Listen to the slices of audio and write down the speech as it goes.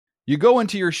You go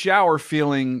into your shower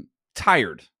feeling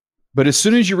tired, but as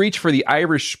soon as you reach for the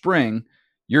Irish Spring,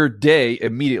 your day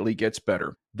immediately gets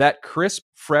better. That crisp,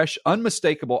 fresh,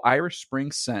 unmistakable Irish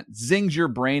Spring scent zings your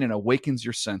brain and awakens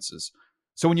your senses.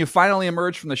 So when you finally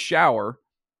emerge from the shower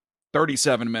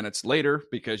 37 minutes later,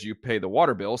 because you pay the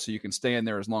water bill so you can stay in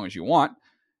there as long as you want,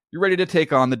 you're ready to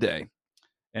take on the day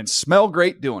and smell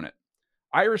great doing it.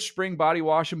 Irish Spring Body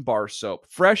Wash and Bar Soap.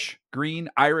 Fresh, green,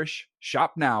 Irish.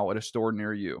 Shop now at a store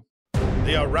near you.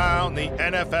 The Around the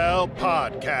NFL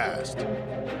podcast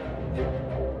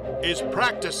is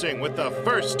practicing with the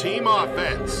first team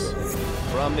offense.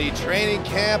 From the training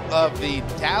camp of the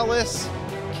Dallas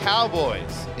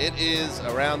Cowboys, it is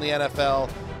Around the NFL.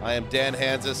 I am Dan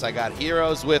Hansis. I got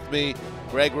heroes with me,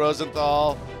 Greg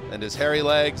Rosenthal and his hairy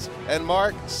legs, and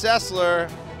Mark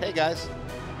Sessler. Hey, guys.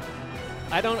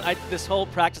 This whole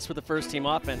practice with the first team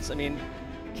offense, I mean,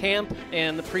 camp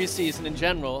and the preseason in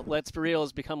general, let's be real,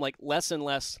 has become like less and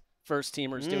less first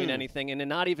teamers doing anything and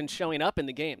not even showing up in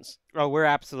the games. Oh, we're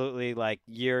absolutely like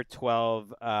year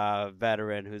 12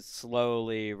 veteran who's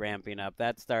slowly ramping up.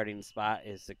 That starting spot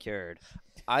is secured.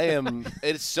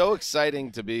 It's so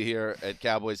exciting to be here at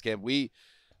Cowboys camp. We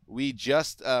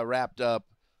just wrapped up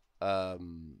a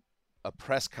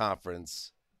press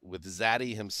conference with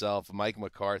Zaddy himself, Mike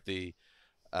McCarthy.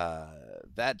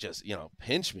 That just,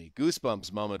 pinched me.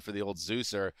 Goosebumps moment for the old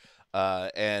Zeuser.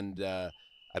 And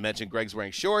I mentioned Greg's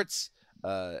wearing shorts,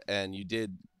 and you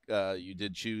did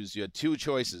choose. You had two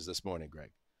choices this morning,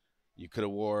 Greg. You could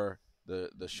have wore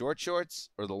the short shorts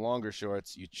or the longer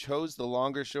shorts. You chose the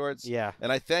longer shorts. Yeah. And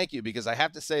I thank you, because I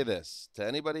have to say this to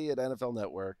anybody at NFL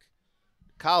Network,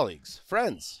 colleagues,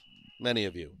 friends, many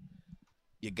of you.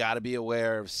 You got to be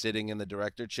aware of sitting in the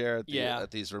director chair at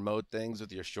these remote things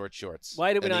with your short shorts.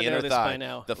 Why did we not know this thigh. by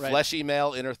now? The fleshy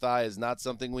male inner thigh is not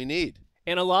something we need.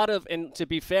 And to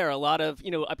be fair,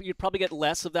 you'd probably get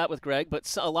less of that with Greg,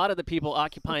 but a lot of the people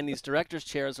occupying these directors'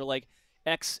 chairs are like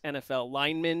ex-NFL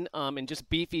linemen and just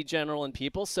beefy general and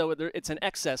people. So it's an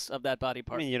excess of that body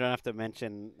part. I mean, you don't have to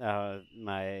mention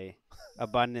my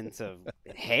abundance of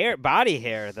body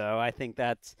hair, though. I think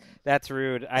that's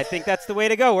rude. I think that's the way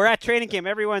to go. We're at training camp.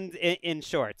 Everyone's in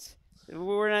shorts.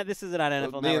 We're not. This isn't on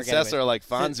NFL Network. Me and Sessa are like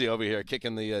Fonzie over here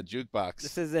kicking the jukebox.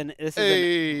 This is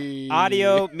an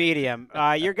audio medium.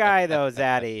 Your guy though,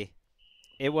 Zaddy.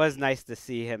 It was nice to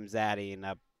see him zaddying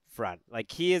up front. Like,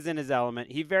 he is in his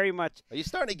element. He very much. Are you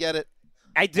starting to get it?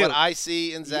 I do. What I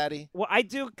see in Zaddy? Well, I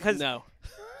do, because no.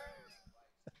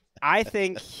 I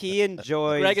think he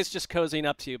enjoys. Greg is just cozying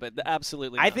up to you, but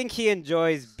absolutely. I think he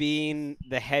enjoys being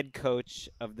the head coach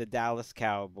of the Dallas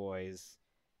Cowboys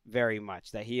very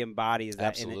much. That he embodies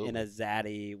that in a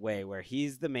zaddy way, where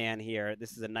he's the man here.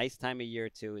 This is a nice time of year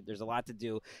too. There's a lot to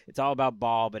do. It's all about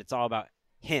ball, but it's all about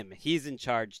him. He's in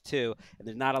charge too, and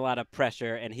there's not a lot of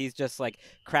pressure, and he's just like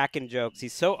cracking jokes.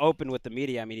 He's so open with the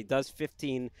media. I mean, he does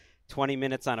 15-20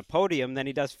 minutes on a podium, then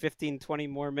he does 15-20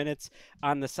 more minutes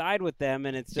on the side with them,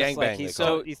 and it's just like he's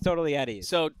totally at ease.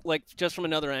 So, like, just from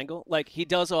another angle, like, he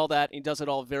does all that, he does it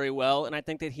all very well, and I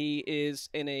think that he is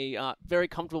in a very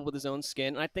comfortable with his own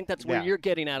skin, and I think that's where you're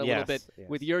getting at a little bit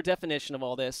with your definition of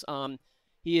all this.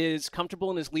 He is comfortable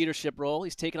in his leadership role.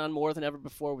 He's taken on more than ever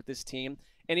before with this team,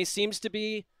 and he seems to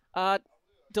be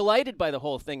delighted by the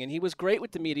whole thing, and he was great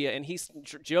with the media, and he's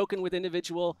joking with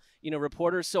individual,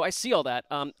 reporters. So I see all that.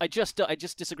 I just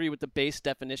disagree with the base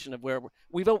definition of where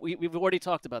we've already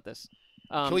talked about this.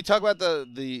 Can we talk about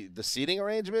the seating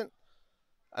arrangement?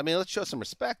 I mean, let's show some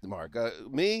respect, Mark.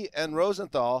 Me and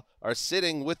Rosenthal are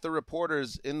sitting with the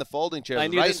reporters in the folding chairs. I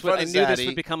knew this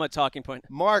would become a talking point.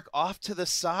 Mark, off to the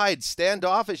side,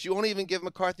 standoffish. You won't even give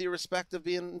McCarthy respect of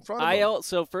being in front of him.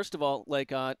 Also, first of all,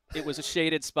 like, it was a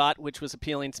shaded spot, which was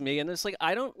appealing to me, and it's like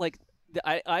I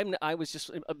was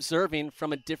just observing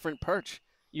from a different perch.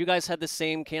 You guys had the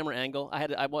same camera angle.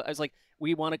 I was like,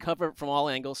 we want to cover it from all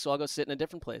angles, so I'll go sit in a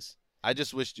different place. I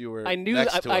just wished you were. I knew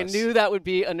that would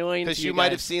be annoying because to you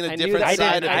might have seen a different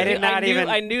side of it.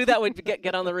 I knew that would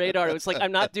get on the radar. It was like,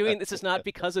 I'm not doing this. Is not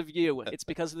because of you. It's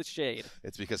because of the shade.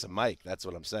 It's because of Mike. That's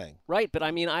what I'm saying. Right, but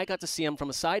I mean, I got to see him from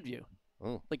a side view.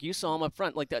 Oh. Like, you saw him up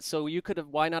front like that. So you could have.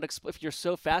 Why not? If you're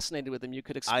so fascinated with him, you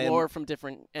could explore from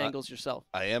different angles yourself.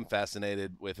 I am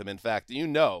fascinated with him. In fact,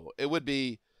 it would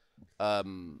be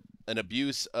an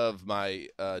abuse of my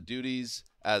duties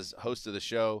as host of the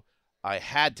show. I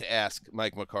had to ask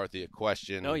Mike McCarthy a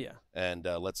question. Oh, yeah. And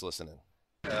let's listen in.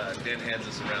 Dan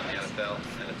Hansis around the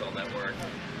NFL Network.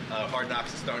 Hard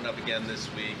Knocks is starting up again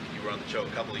this week. You were on the show a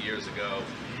couple of years ago.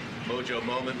 Mojo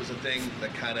Moment was a thing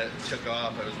that kind of took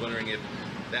off. I was wondering if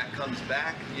that comes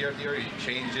back year after year, you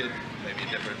change it. maybe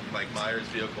a different Mike Myers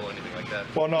vehicle, anything like that?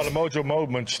 Well, no, the Mojo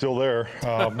movement's still there.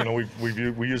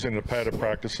 We use it in the padded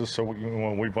practices, so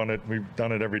we've done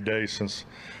it every day since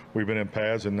we've been in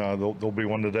pads, and there'll be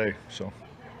one today. So.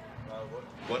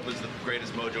 What was the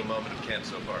greatest Mojo moment of camp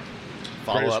so far?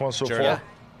 Greatest one so far?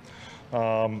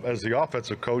 As the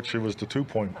offensive coach, it was the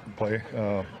 2-point play.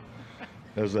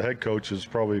 As the head coach, is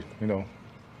probably, the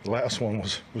last one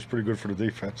was pretty good for the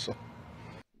defense. So.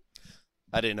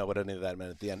 I didn't know what any of that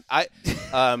meant at the end.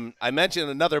 I mentioned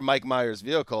another Mike Myers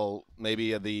vehicle,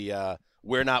 maybe the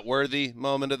we're not worthy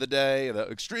moment of the day, the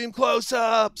extreme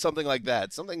close-up, something like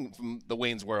that, something from the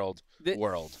Wayne's World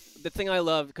world. The thing I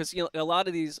love, because a lot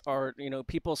of these are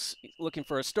people looking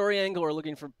for a story angle or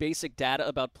looking for basic data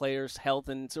about players' health,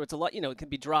 and so it's a lot. It can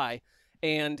be dry.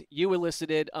 And you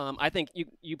elicited, I think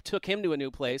you took him to a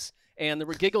new place, and there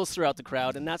were giggles throughout the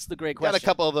crowd, and that's the great question. Got a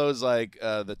couple of those, like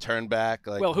the turn back.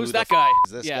 Like, well, who's that guy?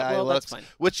 This guy looks, that's fine.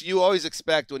 Which you always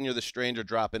expect when you're the stranger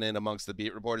dropping in amongst the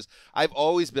beat reporters. I've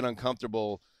always been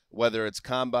uncomfortable, whether it's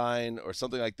combine or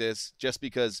something like this, just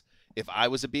because if I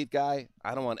was a beat guy,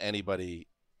 I don't want anybody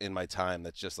in my time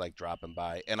that's just like dropping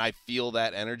by, and I feel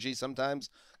that energy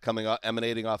sometimes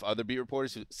emanating off other beat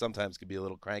reporters who sometimes can be a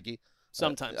little cranky.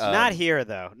 Sometimes. Not here,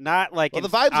 though. Not like the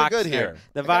vibes are good here.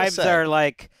 The vibes are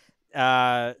like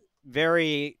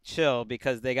very chill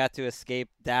because they got to escape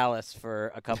Dallas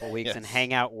for a couple weeks and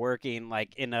hang out working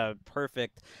like in a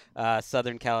perfect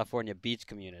Southern California beach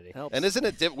community. Helps. And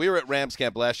isn't it we were at Rams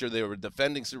camp last year. They were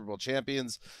defending Super Bowl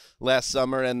champions last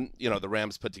summer, and the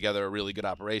Rams put together a really good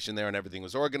operation there, and everything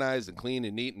was organized and clean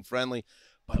and neat and friendly.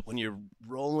 But when you're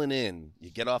rolling in,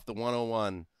 you get off the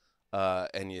 101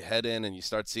 and you head in and you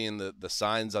start seeing the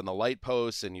signs on the light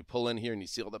posts, and you pull in here and you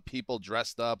see all the people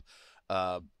dressed up,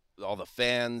 all the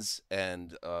fans,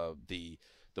 and the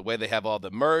way they have all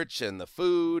the merch and the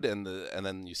food, and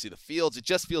then you see the fields. It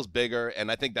just feels bigger,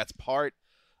 and I think that's part.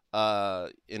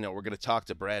 We're going to talk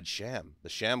to Brad Sham, the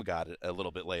Sham God, a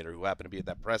little bit later, who happened to be at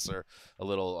that presser. A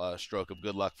little stroke of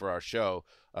good luck for our show,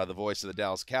 the voice of the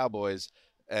Dallas Cowboys,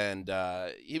 and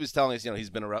he was telling us, he's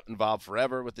been involved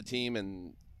forever with the team,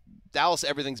 and Dallas,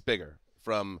 everything's bigger,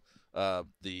 from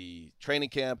the training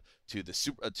camp to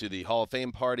the Hall of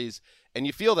Fame parties, and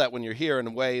you feel that when you're here in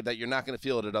a way that you're not going to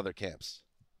feel it at other camps.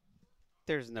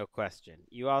 There's no question.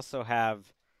 You also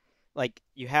have,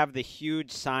 you have the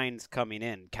huge signs coming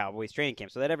in Cowboys training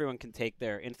camp so that everyone can take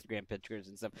their Instagram pictures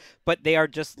and stuff, but they are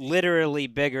just literally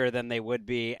bigger than they would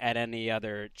be at any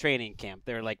other training camp.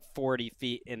 They're like 40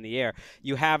 feet in the air.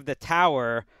 You have the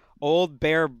tower, old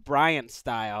Bear Bryant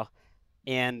style.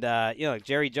 And,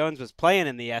 Jerry Jones was playing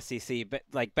in the SEC, but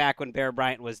back when Bear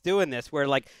Bryant was doing this, where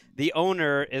the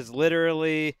owner is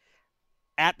literally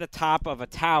at the top of a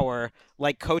tower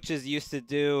like coaches used to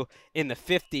do in the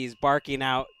 50s, barking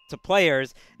out to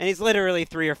players, and he's literally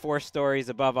 3 or 4 stories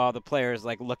above all the players,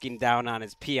 looking down on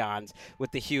his peons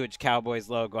with the huge Cowboys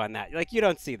logo on that. You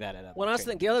don't see that at other. Well, I was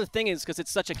thinking the other thing is because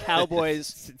it's such a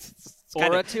Cowboys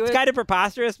aura to it. It's kind of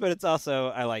preposterous, but it's also,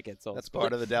 I like it. So that's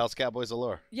part of the Dallas Cowboys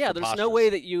allure. Yeah, there's no way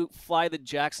that you fly the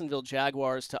Jacksonville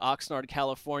Jaguars to Oxnard,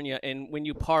 California, and when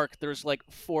you park, there's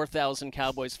 4,000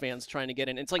 Cowboys fans trying to get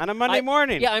in. It's on a Monday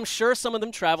morning. Yeah, I'm sure some of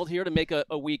them traveled here to make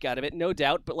a week out of it, no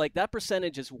doubt. But that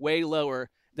percentage is way lower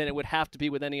than it would have to be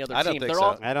with any other team. I don't think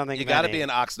so. I don't think you got to be in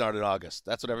Oxnard in August.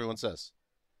 That's what everyone says.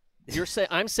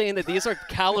 I'm saying that these are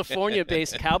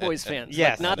California-based Cowboys fans.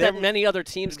 Yes, not that many other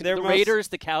teams. The Raiders,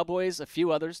 the Cowboys, a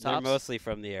few others. Tops. They're mostly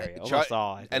from the area. Almost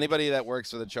all. Anybody that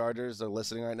works for the Chargers or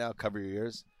listening right now, cover your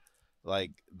ears.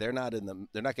 They're not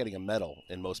getting a medal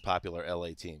in most popular LA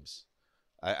teams.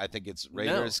 I think it's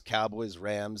Raiders, Cowboys,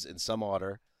 Rams in some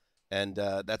order. And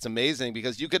that's amazing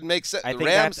because you could make sense.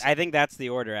 I think that's the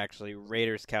order, actually.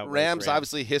 Raiders, Cowboys, Rams.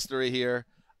 Obviously, history here.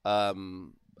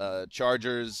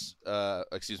 Chargers,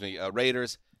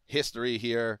 Raiders, history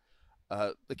here.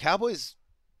 The Cowboys,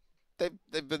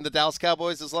 they've been the Dallas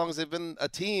Cowboys as long as they've been a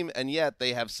team, and yet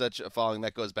they have such a following.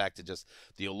 That goes back to just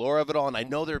the allure of it all. And I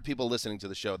know there are people listening to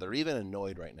the show. They're even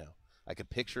annoyed right now. I could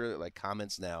picture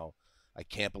comments now. I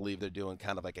can't believe they're doing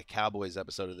kind of like a Cowboys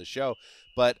episode of the show.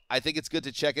 But I think it's good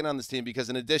to check in on this team because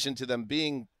in addition to them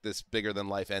being this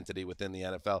bigger-than-life entity within the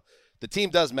NFL, the team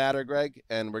does matter, Greg,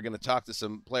 and we're going to talk to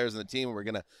some players in the team. We're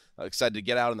going to excited to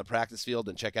get out on the practice field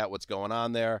and check out what's going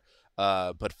on there.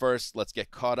 But first, let's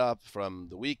get caught up from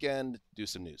the weekend, do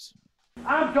some news.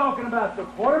 I'm talking about the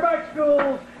quarterback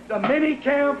schools, the mini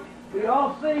camp, the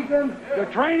off-season, the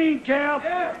training camp.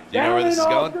 Do you know where this is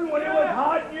going? When it was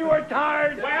hot and you were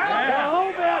tired.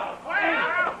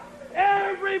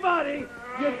 Everybody,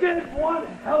 you did one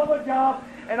hell of a job.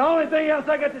 And the only thing else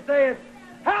I got to say is,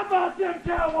 how about them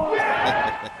Cowboys?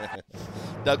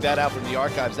 dug that out from the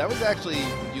archives. That was actually,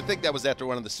 you think that was after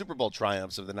one of the Super Bowl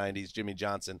triumphs of the 90s, Jimmy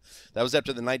Johnson. That was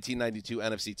after the 1992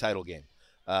 NFC title game,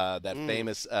 that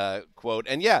famous quote.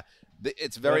 And, yeah,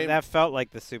 it's very – that felt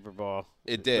like the Super Bowl.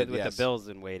 It did, with yes. the Bills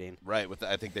in waiting. Right.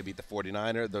 I think they beat the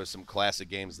 49ers. There was some classic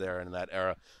games there in that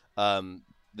era.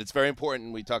 It's very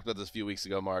important. We talked about this a few weeks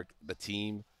ago, Mark, the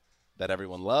team that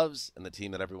everyone loves and the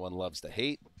team that everyone loves to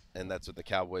hate, and that's what the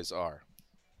Cowboys are.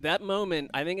 That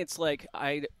moment, I think it's like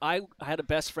I had a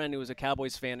best friend who was a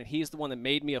Cowboys fan, and he's the one that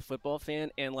made me a football fan.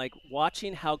 And, like,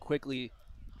 watching how quickly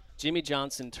Jimmy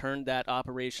Johnson turned that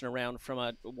operation around from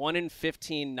a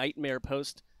 1-in-15 nightmare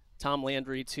post Tom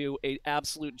Landry to an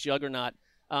absolute juggernaut.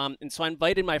 And so I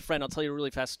invited my friend. I'll tell you a really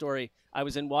fast story. I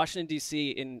was in Washington,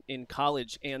 D.C. in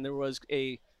college, and there was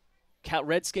a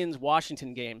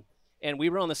Redskins-Washington game. And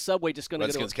we were on the subway just going to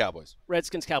go to Cowboys.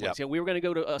 Redskins Cowboys. Yep. Yeah, we were going to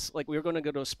go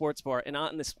to a sports bar, and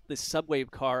out in this subway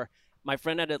car, my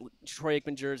friend had a Troy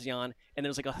Aikman jersey on, and there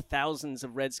was like thousands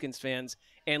of Redskins fans.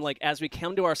 And like as we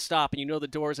come to our stop, and you know the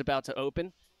door is about to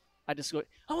open, I just go,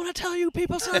 I want to tell you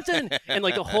people something, and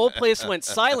like the whole place went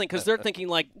silent because they're thinking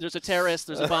like there's a terrorist,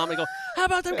 there's a bomb. They go, how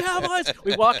about them Cowboys?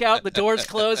 We walk out, the door's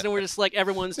closed, and we're just like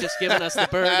everyone's just giving us the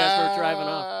bird as we're driving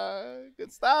off.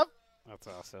 Good stuff. That's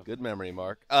awesome. Good memory,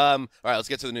 Mark. All right, let's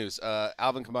get to the news.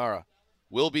 Alvin Kamara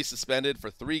will be suspended for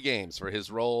 3 games for his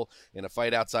role in a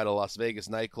fight outside a Las Vegas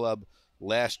nightclub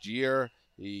last year.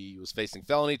 He was facing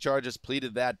felony charges,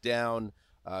 pleaded that down,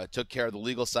 took care of the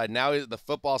legal side. Now the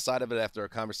football side of it after a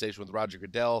conversation with Roger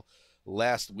Goodell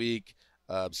last week.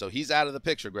 So he's out of the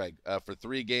picture, Greg, for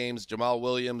 3 games. Jamal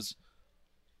Williams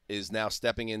is now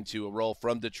stepping into a role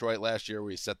from Detroit last year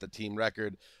where he set the team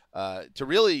record. To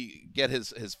really get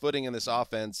his footing in this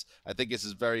offense, I think this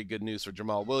is very good news for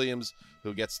Jamal Williams,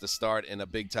 who gets to start in a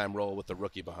big-time role with the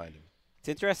rookie behind him. It's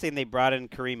interesting they brought in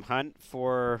Kareem Hunt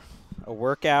for a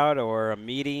workout or a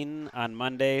meeting on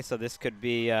Monday, so this could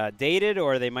be dated,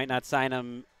 or they might not sign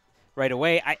him right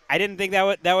away. I didn't think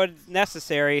that was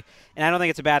necessary, and I don't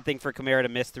think it's a bad thing for Kamara to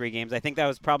miss 3 games. I think that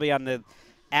was probably on the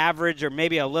average or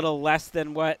maybe a little less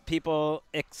than what people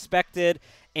expected.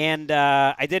 And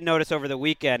I did notice over the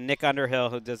weekend, Nick Underhill,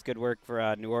 who does good work for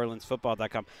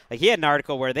NewOrleansFootball.com, like he had an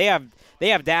article where they have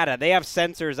data, they have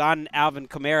sensors on Alvin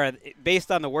Kamara based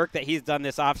on the work that he's done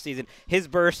this offseason. His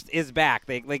burst is back.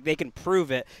 They can prove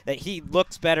it that he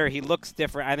looks better, he looks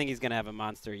different. I think he's going to have a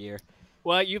monster year.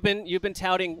 Well, you've been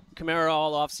touting Kamara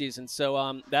all offseason,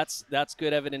 so that's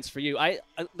good evidence for you.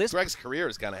 Greg's career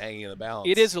is kind of hanging in the balance.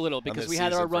 It is a little because we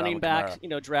had our running back,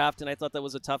 draft, and I thought that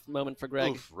was a tough moment for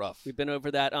Greg. Oof, rough. We've been over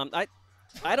that.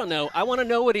 I don't know. I want to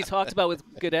know what he talked about with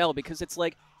Goodell because it's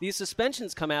like these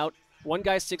suspensions come out. One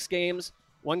guy 6 games,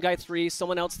 one guy 3,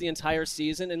 someone else the entire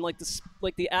season, and like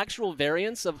the actual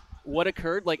variance of what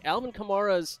occurred. Like Alvin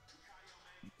Kamara's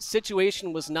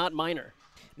situation was not minor.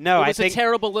 No, it was a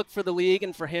terrible look for the league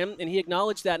and for him, and he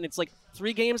acknowledged that. And it's like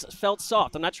 3 games felt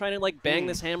soft. I'm not trying to like bang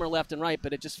this hammer left and right,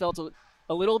 but it just felt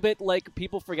a little bit like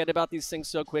people forget about these things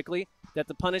so quickly that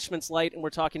the punishment's light, and we're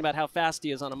talking about how fast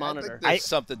he is on a monitor. I think there's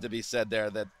something to be said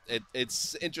there that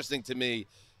it's interesting to me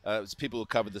as people who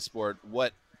cover the sport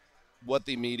what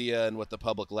the media and what the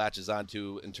public latches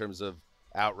onto in terms of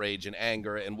outrage and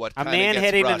anger and what a kind man of gets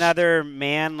hitting rushed. Another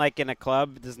man like in a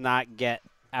club does not get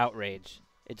outrage.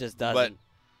 It just doesn't. But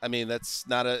I mean,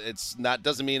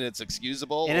 doesn't mean it's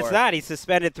excusable. And it's not. He's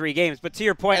suspended 3 games. But to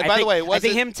your point, and by the way, I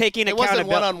think him taking accountability.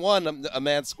 It wasn't one-on-one, a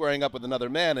man squaring up with another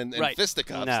man in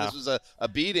fisticuffs. No. This was a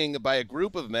beating by a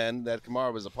group of men that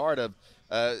Kamara was a part of.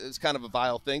 It's kind of a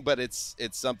vile thing, but it's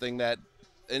something that,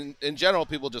 in general,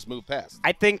 people just move past.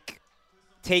 I think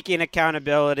taking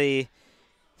accountability,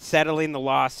 settling the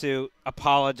lawsuit,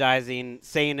 apologizing,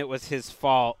 saying it was his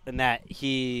fault and that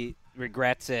he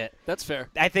regrets it. That's fair.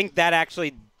 I think that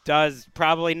actually does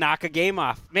probably knock a game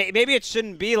off. Maybe it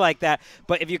shouldn't be like that,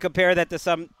 but if you compare that to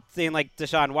something like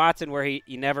Deshaun Watson where he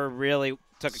never really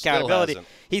took accountability,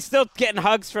 he's still getting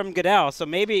hugs from Goodell, so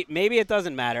maybe it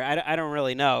doesn't matter. I don't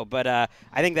really know, but I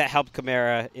think that helped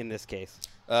Kamara in this case.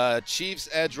 Chiefs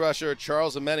edge rusher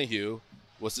Charles Omenihu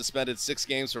was suspended 6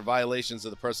 games for violations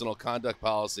of the personal conduct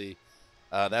policy.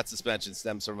 That suspension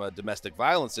stems from a domestic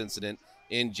violence incident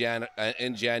in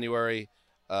January.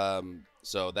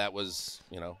 So that was,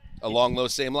 along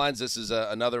those same lines. This is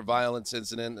another violence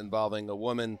incident involving a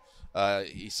woman.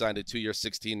 He signed a 2-year,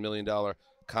 $16 million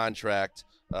contract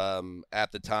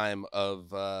at the time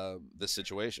of the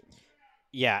situation.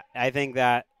 Yeah, I think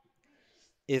that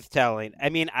is telling. I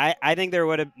mean, I think there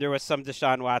was some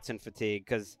Deshaun Watson fatigue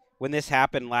because when this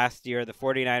happened last year, the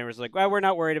 49ers were like, well, we're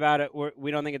not worried about it.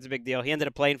 We don't think it's a big deal. He ended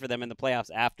up playing for them in the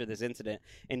playoffs after this incident.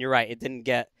 And you're right, it didn't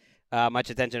get much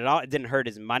attention at all. It didn't hurt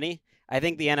his money. I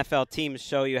think the NFL teams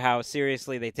show you how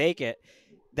seriously they take it,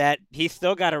 that he's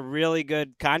still got a really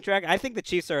good contract. I think the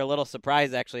Chiefs are a little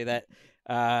surprised, actually, that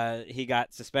he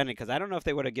got suspended, because I don't know if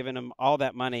they would have given him all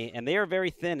that money, and they are very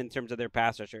thin in terms of their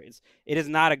pass rusher. It is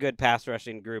not a good pass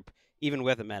rushing group, even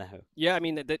with Amenahu. Yeah, I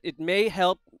mean, it may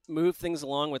help move things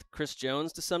along with Chris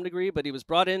Jones to some degree, but he was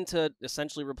brought in to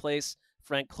essentially replace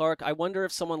Frank Clark. I wonder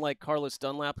if someone like Carlos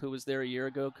Dunlap, who was there a year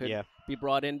ago, could be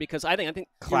brought in, because I think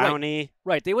Clowney,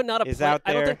 right? They would not have. Out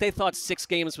there. I don't think they thought 6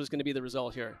 games was going to be the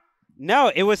result here.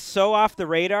 No, it was so off the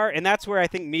radar, and that's where I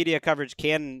think media coverage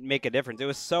can make a difference. It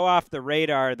was so off the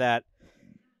radar that,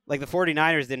 like, the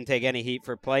 49ers didn't take any heat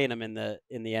for playing him in the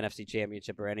NFC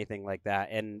Championship or anything like that,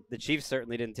 and the Chiefs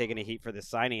certainly didn't take any heat for this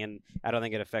signing, and I don't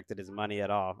think it affected his money at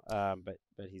all. But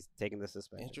he's taking the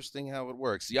suspension. Interesting how it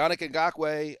works. Yannick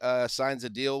Ngakoue signs a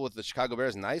deal with the Chicago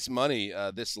Bears. Nice money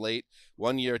this late.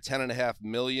 1 year, $10.5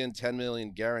 million, $10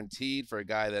 million guaranteed for a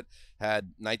guy that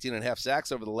had 19.5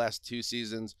 sacks over the last 2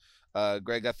 seasons.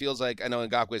 Greg, that feels like, I know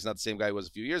Ngakoue is not the same guy he was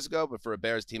a few years ago, but for a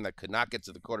Bears team that could not get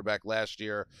to the quarterback last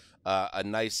year, a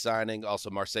nice signing. Also,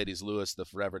 Mercedes Lewis, the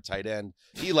forever tight end,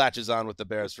 he latches on with the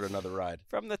Bears for another ride.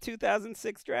 From the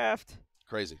 2006 draft.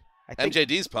 Crazy.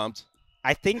 MJD's pumped.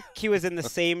 I think he was in the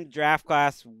same draft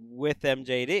class with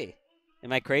MJD.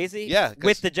 Am I crazy? Yeah.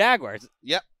 With the Jaguars.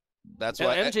 Yep. That's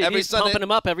why MJD's pumping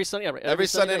him up every Sunday. Every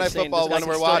Sunday Night Football when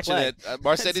we're watching it,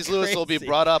 Mercedes Lewis will be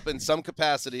brought up in some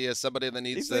capacity as somebody that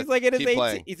needs to keep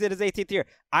playing. He's in his 18th year.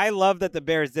 I love that the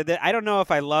Bears did that. I don't know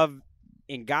if I love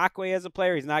Ngakoue as a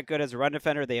player. He's not good as a run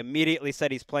defender. They immediately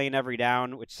said he's playing every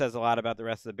down, which says a lot about the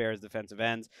rest of the Bears defensive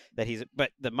ends.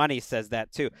 But the money says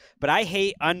that too. But I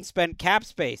hate unspent cap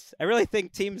space. I really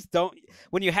think teams don't.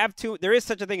 When you have there is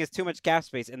such a thing as too much cap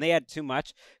space, and they had too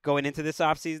much going into this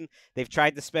offseason. They've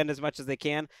tried to spend as much as they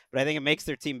can, but I think it makes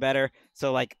their team better.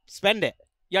 So, spend it.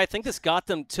 Yeah, I think this got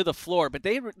them to the floor. But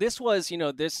this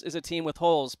is a team with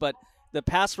holes, but the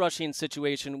pass rushing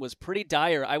situation was pretty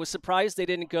dire. I was surprised they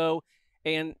didn't go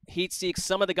and heat seek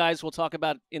some of the guys we'll talk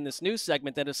about in this news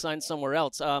segment that have signed somewhere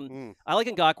else. I like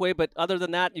Ngakoue, but other than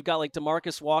that, you've got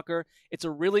DeMarcus Walker. It's a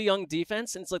really young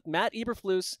defense, and it's like Matt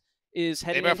Eberflus is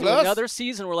heading into another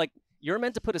season where you're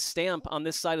meant to put a stamp on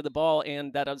this side of the ball,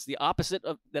 and that was the opposite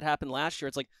of that happened last year.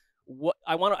 It's like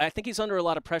I think he's under a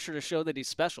lot of pressure to show that he's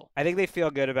special. I think they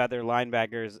feel good about their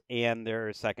linebackers and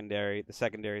their secondary. The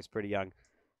secondary is pretty young.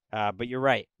 But you're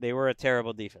right. They were a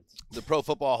terrible defense. The Pro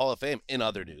Football Hall of Fame, in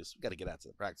other news, we've got to get out to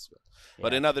the practice field. Yeah.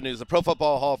 But in other news, the Pro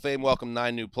Football Hall of Fame welcomed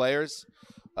 9 new players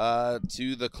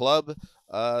to the club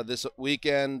this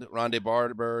weekend. Rondé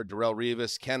Barber, Darrelle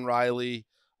Revis, Ken Riley,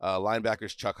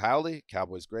 linebackers Chuck Howley,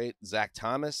 Cowboys great, Zach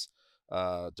Thomas,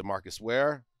 DeMarcus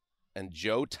Ware, and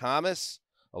Joe Thomas,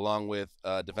 along with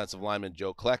defensive lineman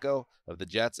Joe Klecko of the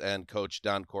Jets and coach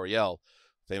Don Coryell,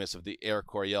 famous of the Air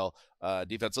Coryell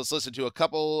defense. Let's listen to a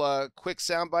couple quick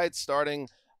sound bites, starting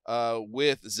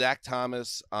with Zach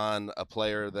Thomas on a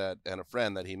player and a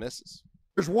friend that he misses.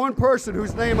 There's one person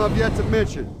whose name I've yet to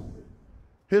mention.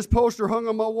 His poster hung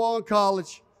on my wall in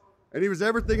college, and he was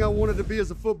everything I wanted to be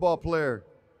as a football player.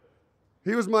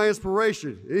 He was my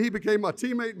inspiration, and he became my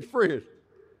teammate and friend.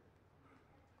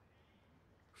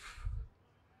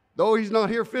 Though he's not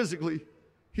here physically,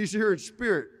 he's here in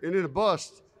spirit and in a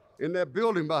bust in that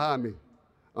building behind me.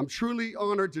 I'm truly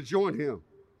honored to join him.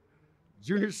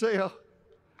 Junior Seau,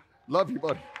 love you,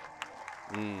 buddy.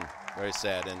 Very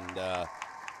sad. And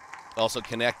also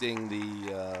connecting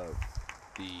the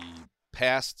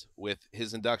past with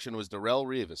his induction was Darrelle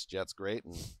Revis, Jets great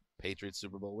and Patriots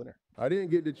Super Bowl winner. I didn't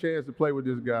get the chance to play with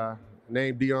this guy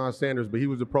named Deion Sanders, but he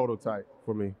was a prototype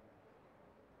for me.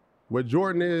 What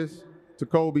Jordan is to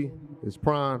Kobe is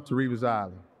prime to Revis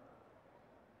Island.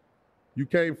 You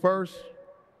came first,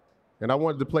 and I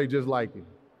wanted to play just like him.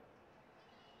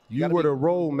 You were the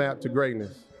roadmap to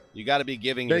greatness. You got to be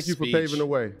giving Thank you for paving the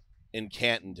way. In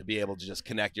Canton to be able to just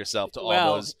connect yourself to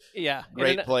all those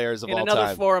great players of all time. In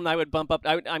another forum, I would bump up.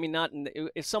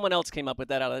 If someone else came up with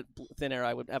that out of thin air,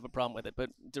 I would have a problem with it.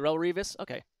 But Darrelle Revis,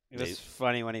 okay. It was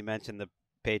funny when he mentioned the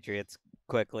Patriots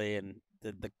quickly, and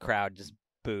the crowd just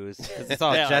boos. It's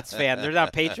all Jets fans. There's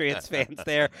not Patriots fans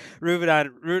there rooting on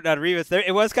Revis.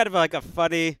 It was kind of like a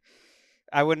funny,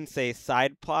 I wouldn't say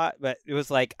side plot, but it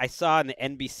was like I saw in the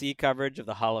NBC coverage of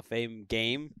the Hall of Fame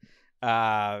game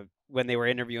when they were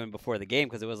interviewing before the game,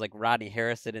 because it was like Rodney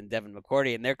Harrison and Devin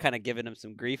McCourty, and they're kind of giving him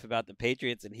some grief about the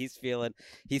Patriots, and he's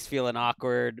feeling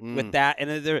awkward with that.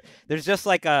 And there's just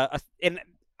like and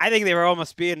I think they were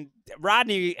almost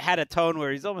Rodney had a tone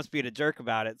where he's almost being a jerk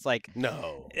about it. It's like,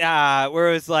 no. Where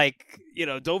it was like,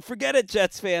 don't forget it,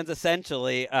 Jets fans,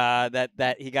 essentially,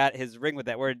 that he got his ring with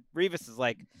that. Where Revis is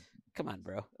like, Come on,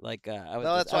 bro. Like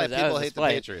that's why people hate the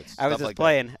Patriots. I was just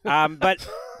playing. But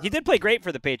he did play great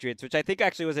for the Patriots, which I think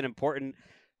actually was an important.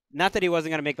 Not that he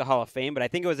wasn't going to make the Hall of Fame, but I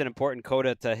think it was an important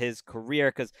coda to his career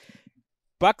because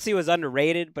Bucksy was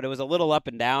underrated, but it was a little up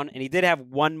and down, and he did have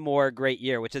one more great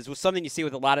year, which is something you see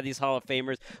with a lot of these Hall of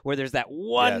Famers, where there's that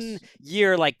one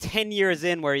year, like 10 years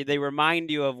in, where they remind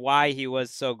you of why he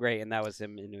was so great, and that was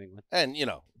him in New England. And,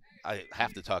 I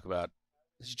have to talk about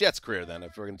his Jets career then,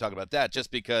 if we're going to talk about that,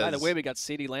 just because. By the way, we got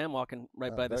CeeDee Lamb walking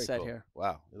right by the set here.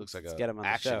 Wow, he looks like an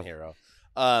action hero.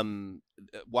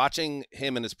 Watching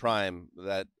him in his prime,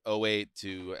 that 08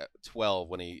 to 12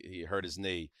 when he hurt his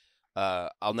knee,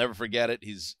 I'll never forget it.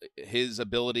 His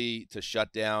ability to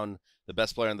shut down the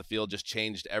best player on the field just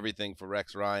changed everything for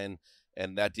Rex Ryan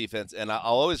and that defense. And I'll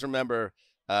always remember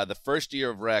the first year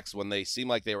of Rex when they seemed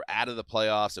like they were out of the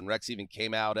playoffs, and Rex even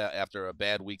came out after a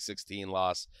bad Week 16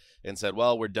 loss and said,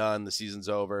 well, we're done. The season's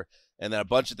over. And then a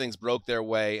bunch of things broke their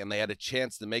way, and they had a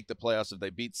chance to make the playoffs if they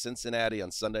beat Cincinnati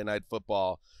on Sunday Night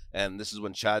Football. And this is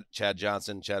when Chad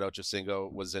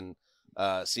Ochocinco was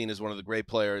seen as one of the great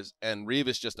players, and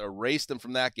Revis just erased him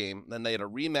from that game. Then they had a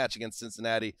rematch against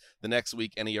Cincinnati the next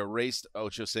week, and he erased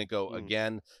Ochocinco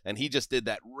again, and he just did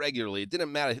that regularly. It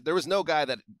didn't matter. There was no guy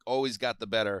that always got the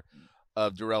better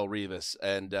of Darrelle Revis,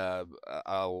 and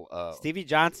Stevie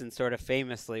Johnson sort of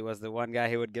famously was the one guy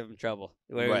who would give him trouble.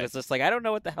 Where he was just like, I don't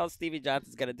know what the hell Stevie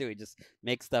Johnson's going to do. He just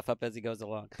makes stuff up as he goes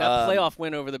along. That playoff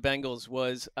win over the Bengals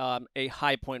was a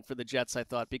high point for the Jets, I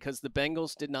thought, because the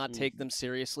Bengals did not take them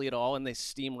seriously at all, and they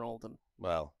steamrolled them.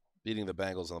 Well, beating the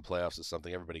Bengals in the playoffs is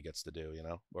something everybody gets to do,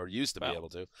 or used to be able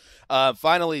to.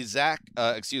 Finally,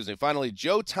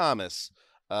 Joe Thomas,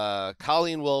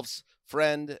 Colleen Wolfe's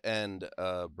friend and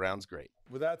Brown's great.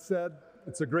 With that said,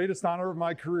 it's the greatest honor of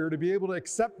my career to be able to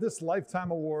accept this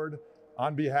lifetime award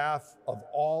on behalf of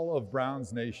all of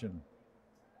Brown's Nation.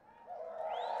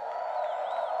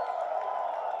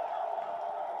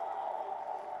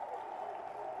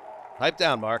 Pipe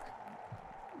down, Mark.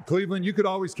 Cleveland, you could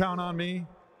always count on me.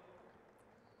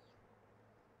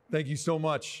 Thank you so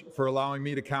much for allowing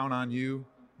me to count on you.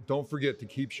 Don't forget to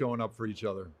keep showing up for each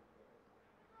other.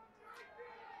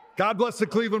 God bless the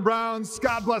Cleveland Browns,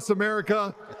 God bless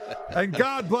America, and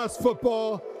God bless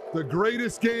football, the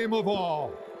greatest game of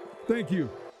all. Thank you.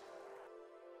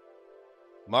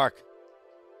 Mark,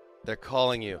 they're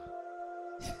calling you.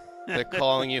 They're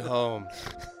calling you home.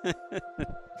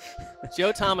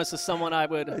 Joe Thomas is someone I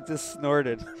just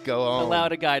snorted. Go home. Allow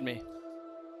to guide me.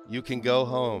 You can go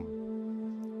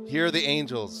home. Hear the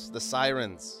angels, the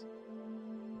sirens,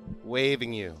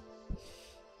 waving you.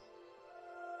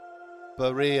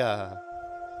 Berea.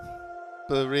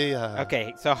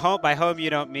 Okay, so by home you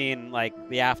don't mean like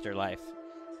the afterlife.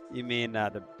 You mean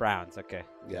the Browns. Okay.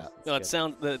 Yeah. No, it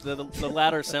sounds the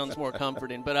latter sounds more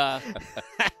comforting, but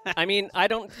I mean, I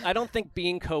don't think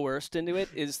being coerced into it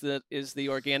is the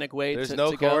organic way. There's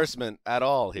no coercement at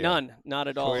all here. None, not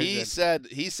at all. He said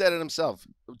it himself.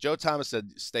 Joe Thomas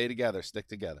said, "Stay together, stick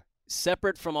together."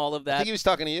 Separate from all of that. I think he was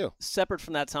talking to you. Separate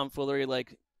from that tomfoolery,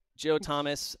 like Joe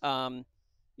Thomas.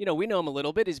 We know him a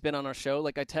little bit. He's been on our show.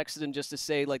 Like, I texted him just to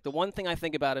say, like, the one thing I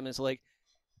think about him is, like,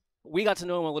 we got to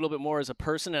know him a little bit more as a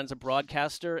person and as a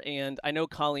broadcaster, and I know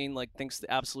Colleen, like, thinks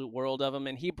the absolute world of him,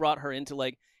 and he brought her into,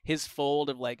 like, his fold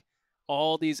of, like,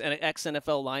 all these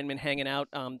ex-NFL linemen hanging out,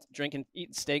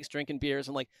 eating steaks, drinking beers,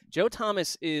 and, like, Joe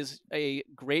Thomas is a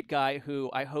great guy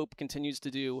who I hope continues to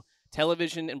do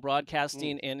television and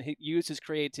broadcasting and use his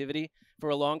creativity for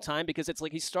a long time, because it's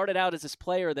like he started out as this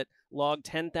player that logged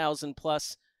 10,000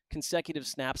 plus consecutive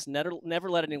snaps, never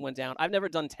let anyone down. I've never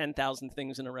done 10,000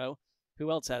 things in a row. Who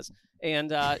else has?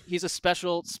 And he's a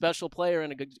special player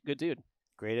and a good dude.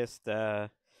 Greatest Brown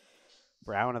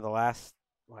of the last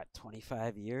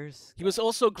 25 years. He was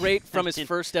also great from his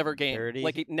first ever game. 30.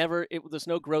 Like there's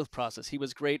no growth process. He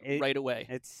was great right away.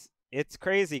 It's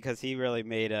crazy because he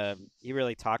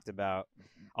really talked about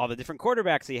all the different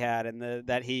quarterbacks he had, and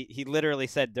that he literally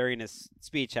said during his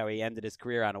speech how he ended his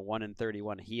career on a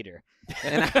 1-31 heater.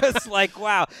 And I was like,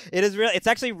 wow, it's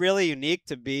actually really unique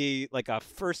to be like a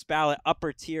first ballot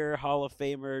upper tier Hall of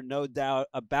Famer, no doubt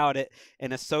about it,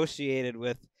 and associated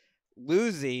with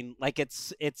losing. Like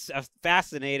it's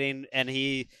fascinating, and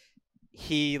he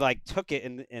like took it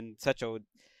in such a,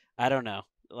 I don't know,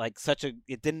 like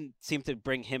it didn't seem to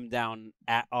bring him down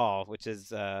at all, which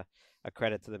is a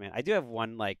credit to the man. I do have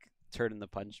one like turd in the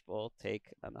punch bowl take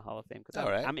on the Hall of Fame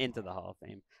because I'm into the Hall of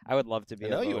Fame. I would love to be a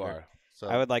voter. You are. So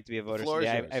I would like to be a voter. So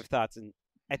yeah, I have thoughts, and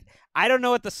I don't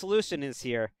know what the solution is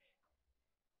here.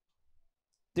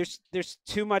 There's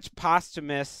too much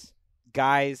posthumous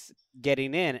guys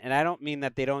getting in, and I don't mean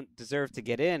that they don't deserve to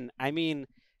get in. I mean,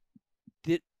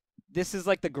 this is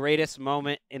like the greatest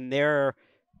moment in their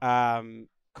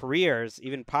careers,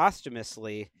 even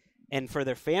posthumously, and for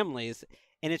their families.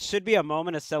 And it should be a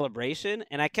moment of celebration.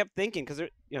 And I kept thinking, because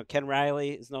Ken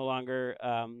Riley is no longer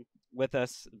with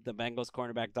us, the Bengals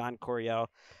cornerback Don Coryell.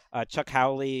 Chuck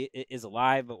Howley is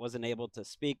alive but wasn't able to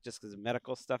speak just because of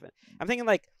medical stuff. I'm thinking,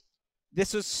 like,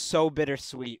 this was so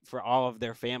bittersweet for all of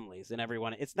their families and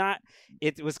everyone.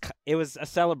 It was a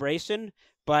celebration,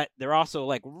 but they're also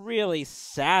like really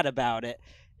sad about it.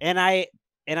 And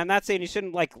I'm not saying you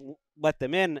shouldn't like let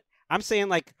them in. I'm saying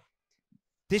like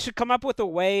they should come up with a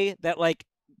way that like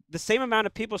the same amount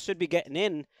of people should be getting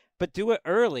in, but do it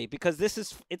early, because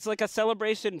it's like a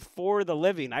celebration for the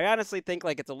living. I honestly think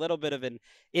like it's a little bit of an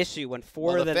issue when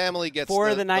the family gets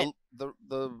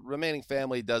the remaining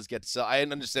family does get. So I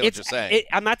understand what you're saying.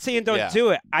 I'm not saying don't do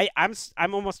it.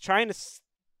 I'm almost trying to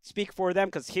speak for them,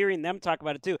 because hearing them talk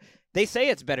about it too, they say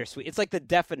it's bittersweet. It's like the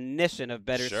definition of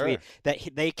bittersweet that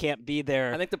they can't be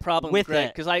there. I think the problem with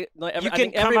Greg, because you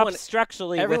can come up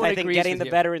structurally with, I think, getting the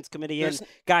Veterans Committee in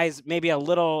guys maybe a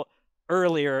little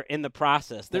earlier in the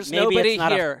process. There's maybe nobody it's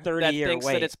not here a 30-year that thinks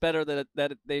wait. that it's better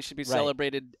that they should be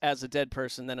celebrated as a dead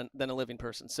person than a living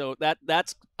person. So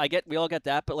we all get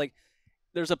that, but like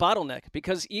there's a bottleneck,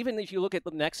 because even if you look at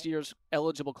the next year's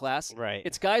eligible class,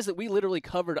 it's guys that we literally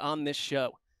covered on this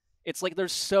show. It's like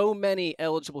there's so many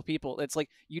eligible people. It's like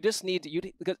you just need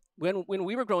to because when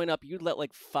we were growing up, you'd let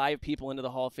like 5 people into the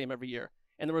Hall of Fame every year,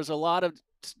 and there was a lot of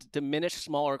diminished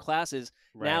smaller classes.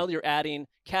 Now you're adding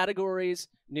categories,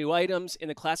 new items, and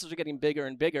the classes are getting bigger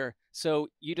and bigger. So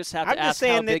you just have to ask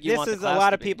how big you want the class to be. A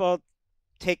lot of people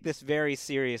take this very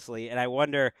seriously, and I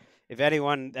wonder if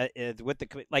anyone with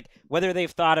the whether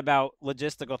they've thought about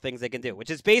logistical things they can do,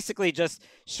 which is basically just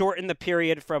shorten the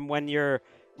period from when you're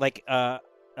like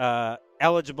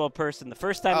eligible person the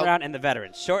first time around and the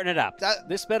veterans. Shorten it up.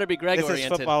 This better be Greg oriented.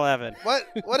 This is football heaven.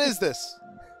 What is this?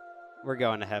 We're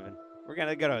going to heaven. We're going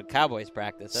to go to a Cowboys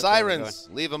practice. That's Sirens,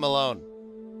 leave them alone.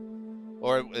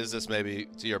 Or is this maybe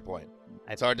to your point?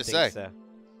 It's hard to say. So.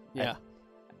 Yeah.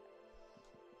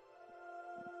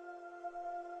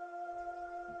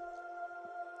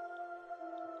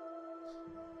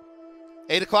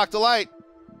 8 o'clock to light.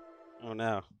 Oh,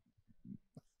 no.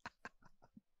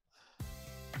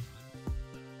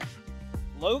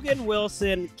 Logan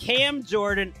Wilson, Cam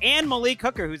Jordan, and Malik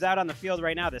Hooker, who's out on the field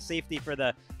right now, the safety for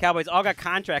the Cowboys, all got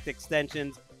contract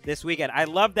extensions this weekend. I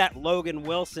love that Logan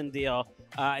Wilson deal.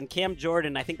 And Cam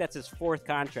Jordan, I think that's his 4th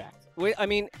contract. I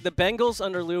mean, the Bengals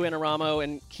under Lou Anarumo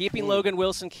and keeping Logan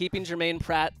Wilson, keeping Jermaine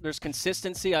Pratt, there's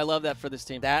consistency. I love that for this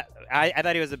team. I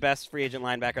thought he was the best free agent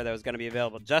linebacker that was going to be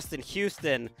available. Justin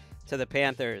Houston to the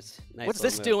Panthers. Nice. What's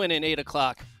this doing in 8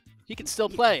 o'clock? He can still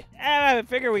play. I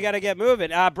figure we got to get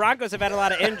moving. Broncos have had a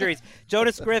lot of injuries.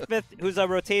 Jonas Griffith, who's a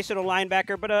rotational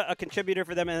linebacker, but a contributor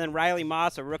for them, and then Riley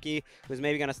Moss, a rookie, who's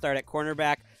maybe going to start at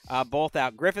cornerback, both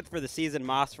out. Griffith for the season,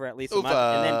 Moss for at least a month.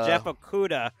 And then Jeff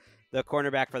Okudah, the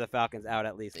cornerback for the Falcons, out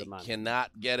at least a month.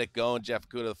 Cannot get it going. Jeff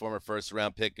Okudah, the former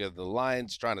first-round pick of the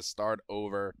Lions, trying to start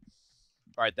over.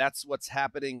 All right, that's what's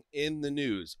happening in the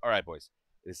news. All right, boys,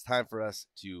 it's time for us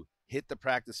to hit the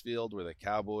practice field where the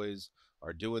Cowboys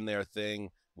are doing their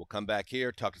thing. We'll come back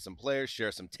here, talk to some players,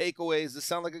 share some takeaways. Does this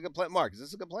sound like a good plan? Mark, is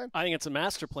this a good plan? I think it's a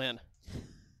master plan.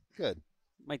 Good.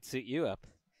 Might suit you up.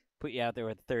 Put you out there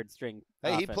with third string. Hey,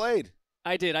 offense. He played.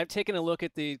 I did. I've taken a look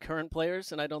at the current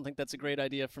players, and I don't think that's a great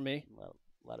idea for me. Well,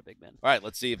 a lot of big men. All right,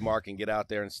 let's see if Mark can get out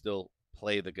there and still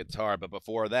play the guitar. But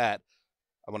before that,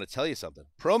 I want to tell you something.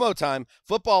 Promo time.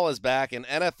 Football is back, and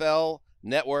NFL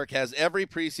Network has every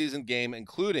preseason game,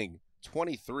 including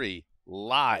 23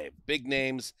 live. Big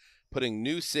names putting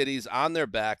new cities on their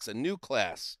backs, a new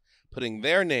class putting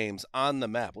their names on the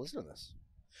map. Listen to this.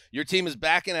 Your team is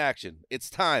back in action. It's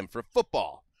time for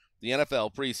football. The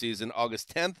NFL preseason,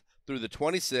 August 10th through the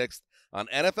 26th on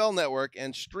NFL Network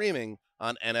and streaming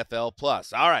on NFL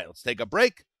Plus. All right, let's take a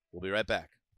break. We'll be right back.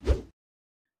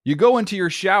 You go into your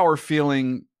shower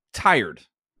feeling tired,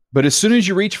 but as soon as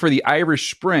you reach for the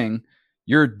Irish Spring,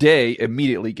 your day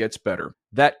immediately gets better.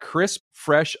 That crisp,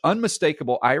 fresh,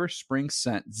 unmistakable Irish Spring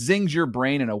scent zings your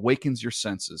brain and awakens your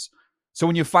senses. So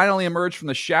when you finally emerge from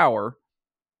the shower,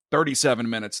 37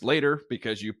 minutes later,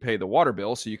 because you pay the water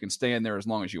bill so you can stay in there as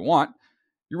long as you want,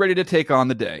 you're ready to take on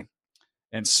the day.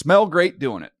 And smell great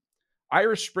doing it.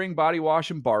 Irish Spring Body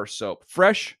Wash and Bar Soap.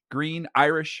 Fresh, green,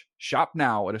 Irish. Shop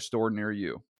now at a store near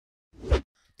you. All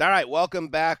right, welcome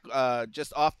back.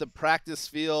 Just off the practice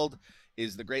field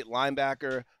is the great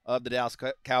linebacker of the Dallas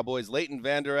Cowboys, Leighton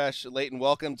Vander. Esch. Leighton,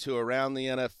 welcome to Around the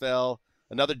NFL.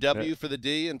 Another W for the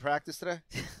D in practice today?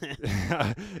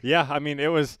 Yeah, I mean,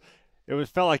 it was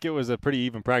felt like it was a pretty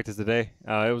even practice today.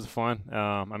 It was fun.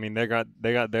 I mean, they got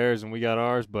theirs and we got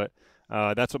ours, but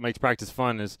that's what makes practice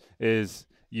fun is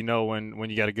when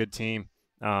you got a good team.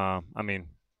 I mean,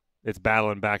 it's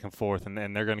battling back and forth, and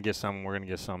they're going to get some, and we're going to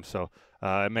get some. So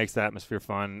it makes the atmosphere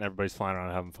fun. Everybody's flying around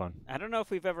and having fun. I don't know if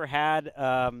we've ever had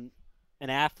an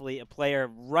athlete, a player,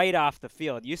 right off the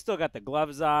field. You still got the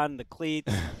gloves on, the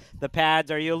cleats, the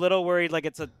pads. Are you a little worried like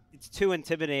it's too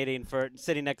intimidating for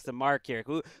sitting next to Mark here,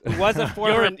 who was a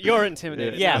former you're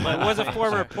intimidated. Yeah, but was a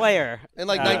former player in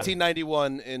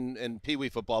 1991 in Pee Wee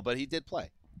football, but he did play.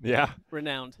 Yeah,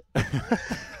 renowned.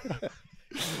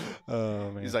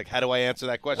 Oh, man. He's like, how do I answer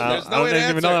that question? There's I didn't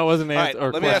even know that wasn't an answer.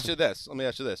 Right, let me ask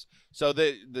you this. So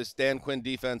this Dan Quinn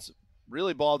defense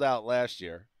really balled out last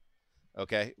year.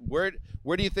 Okay, where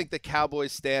do you think the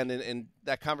Cowboys stand in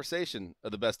that conversation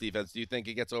of the best defense? Do you think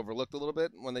it gets overlooked a little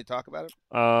bit when they talk about it?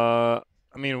 I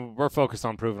mean, we're focused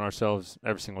on proving ourselves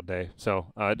every single day. So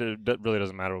it really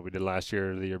doesn't matter what we did last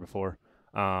year or the year before.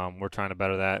 We're trying to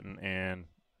better that and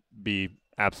be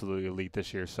absolutely elite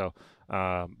this year. So,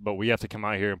 but we have to come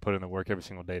out here and put in the work every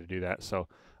single day to do that. So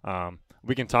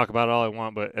we can talk about it all I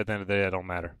want, but at the end of the day, it don't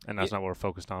matter. And that's not what we're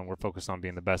focused on. We're focused on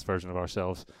being the best version of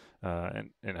ourselves and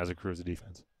as a crew, as a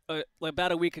defense.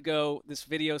 About a week ago, this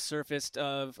video surfaced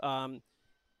of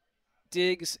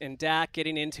Diggs and Dak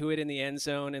getting into it in the end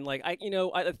zone. And,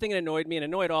 the thing that annoyed me and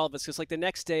annoyed all of us, because, the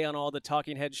next day on all the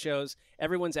talking head shows,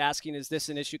 everyone's asking, is this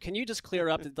an issue? Can you just clear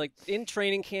up that, in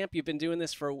training camp, you've been doing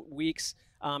this for weeks.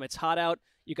 It's hot out.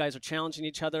 You guys are challenging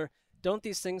each other. Don't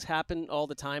these things happen all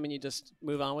the time and you just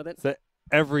move on with it? It's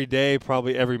every day,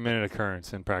 probably every minute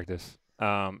occurrence in practice.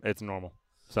 It's normal.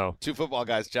 So two football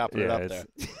guys chopping it up there.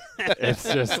 It's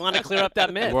just want to clear up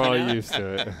that myth. We're all used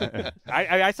to it.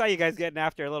 I saw you guys getting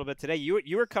after it a little bit today.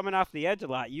 You were coming off the edge a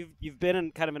lot. You've been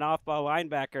in kind of an off-ball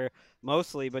linebacker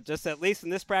mostly, but just at least in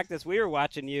this practice we were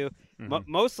watching you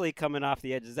mostly coming off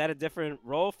the edge. Is that a different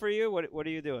role for you? What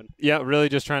are you doing? Yeah, really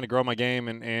just trying to grow my game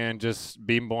and just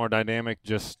be more dynamic.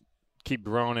 Just keep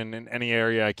growing in any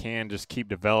area I can. Just keep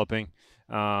developing.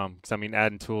 Because,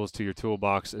 adding tools to your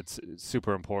toolbox, it's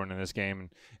super important in this game,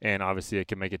 and obviously it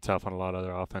can make it tough on a lot of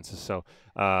other offenses. So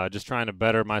just trying to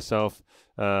better myself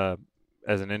as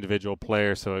an individual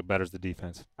player so it betters the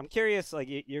defense. I'm curious,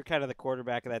 you're kind of the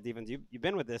quarterback of that defense. You've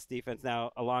been with this defense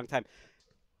now a long time.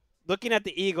 Looking at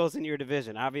the Eagles in your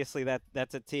division, obviously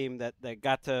that's a team that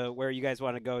got to where you guys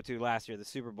want to go to last year, the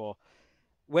Super Bowl.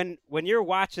 When you're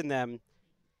watching them,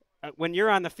 when you're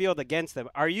on the field against them,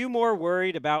 are you more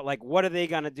worried about what are they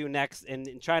going to do next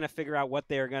and trying to figure out what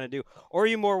they're going to do? Or are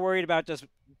you more worried about just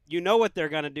what they're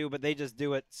going to do, but they just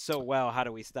do it so well, how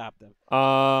do we stop them?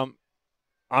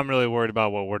 I'm really worried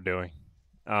about what we're doing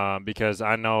because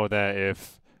I know that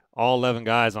if all 11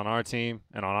 guys on our team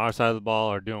and on our side of the ball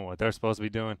are doing what they're supposed to be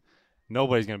doing,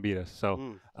 nobody's going to beat us.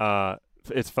 So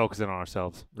it's focusing on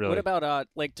ourselves, really. What about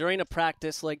during a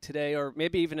practice like today or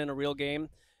maybe even in a real game,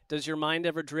 does your mind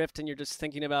ever drift and you're just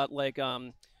thinking about like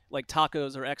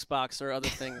tacos or Xbox or other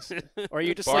things? Or are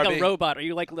you just Barbie. like a robot? Are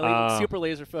you like super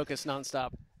laser focused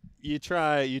nonstop? You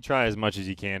try as much as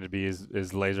you can to be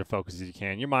as laser focused as you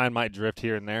can. Your mind might drift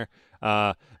here and there.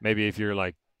 Maybe if you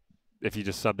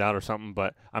just subbed out or something,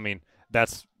 but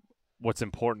that's what's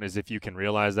important is if you can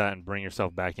realize that and bring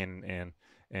yourself back in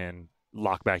and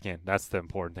lock back in. That's the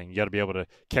important thing. You got to be able to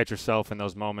catch yourself in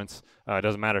those moments. It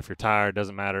doesn't matter if you're tired.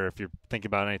 Doesn't matter if you're thinking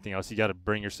about anything else. You got to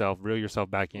reel yourself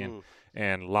back in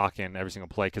and lock in every single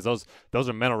play because those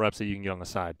are mental reps that you can get on the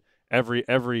side.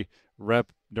 Every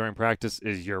rep during practice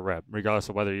is your rep, regardless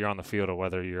of whether you're on the field or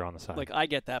whether you're on the side. I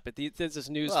get that, but this is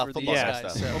news for these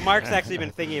guys. So. Well, Mark's actually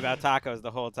been thinking about tacos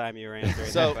the whole time you were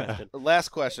answering that question. Last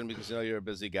question, because you're a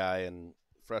busy guy and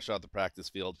fresh out the practice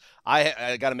field.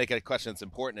 I got to make a question that's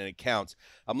important and it counts.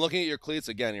 I'm looking at your cleats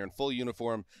again. You're in full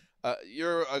uniform.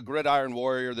 You're a gridiron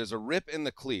warrior. There's a rip in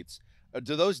the cleats.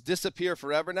 Do those disappear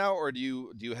forever now, or do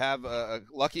you have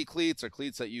lucky cleats or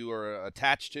cleats that you are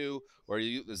attached to, or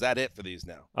is that it for these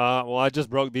now? Well, I just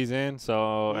broke these in,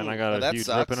 and I got a huge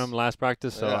rip in them last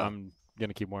practice, so I'm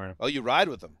gonna keep wearing them. Oh, you ride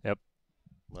with them? Yep.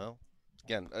 Well,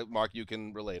 again, Mark, you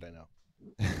can relate, I know.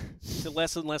 To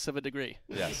less and less of a degree.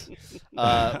 Yes.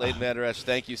 Leighton, Vander, Esch,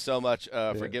 thank you so much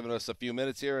for giving us a few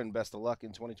minutes here, and best of luck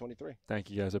in 2023. Thank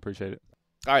you, guys. I appreciate it.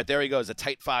 All right, there he goes, a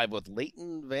tight five with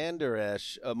Leighton, Vander,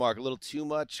 Esch. Mark, a little too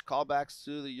much callbacks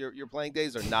to your playing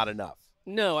days or not enough?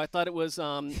 No, I thought it was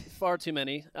far too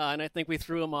many, and I think we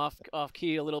threw him off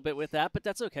key a little bit with that, but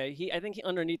that's okay. I think he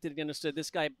underneath it understood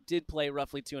this guy did play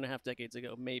roughly 2.5 decades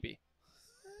ago, maybe.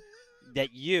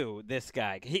 this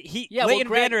guy. Leighton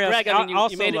Vander Esch Greg, I mean,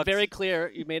 you made looks... it very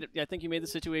clear. I think you made the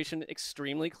situation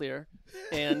extremely clear,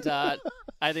 and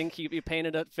I think you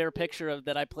painted a fair picture of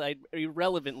that I played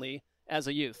irrelevantly as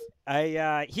a youth.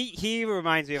 He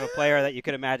reminds me of a player that you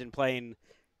could imagine playing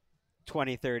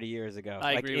 20, 30 years ago,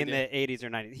 I agree in with the 80s or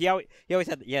 90s. He always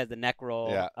had the neck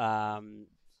roll. Yeah.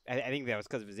 I think that was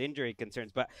because of his injury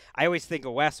concerns. But I always think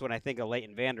of Wes when I think of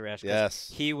Leighton Vander Esch.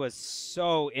 Yes. He was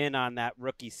so in on that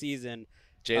rookie season.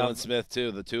 Jalen Smith,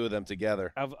 too, the two of them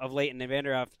together. Of Leighton and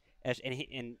Vander Esch.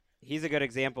 And he's a good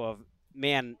example of,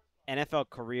 man,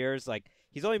 NFL careers. Like,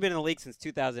 he's only been in the league since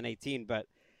 2018, but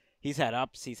he's had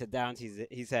ups, he's had downs,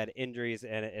 he's had injuries,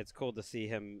 and it's cool to see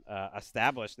him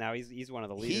established now. He's one of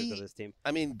the leaders of this team.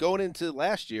 I mean, going into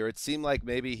last year, it seemed like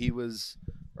maybe he was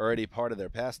already part of their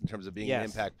past in terms of being an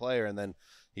impact player, and then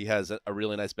he has a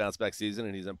really nice bounce back season,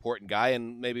 and he's an important guy.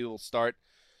 And maybe we'll start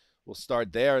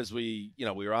there as we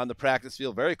were on the practice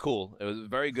field. Very cool. It was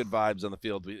very good vibes on the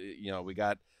field. We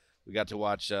got to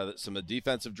watch some of the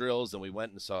defensive drills, and we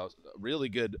went and saw a really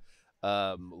good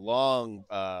long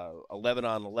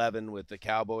 11-on-11 with the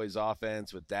Cowboys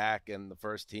offense, with Dak and the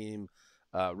first team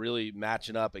really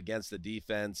matching up against the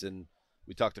defense. And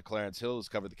we talked to Clarence Hill, who's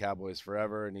covered the Cowboys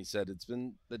forever, and he said it's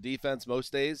been the defense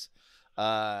most days.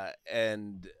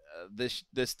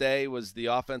 This day was the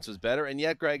offense was better. And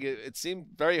yet, Greg, it seemed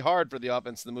very hard for the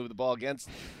offense to move the ball against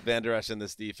Vander Esch in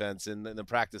this defense in the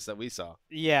practice that we saw.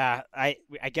 Yeah, I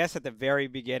guess at the very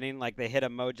beginning, like, they hit a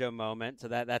mojo moment, so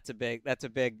that's a big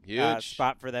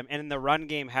spot for them. And in the run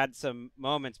game had some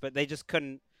moments, but they just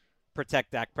couldn't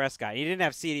protect Dak Prescott. He didn't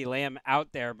have CeeDee Lamb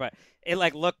out there, but it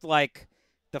looked like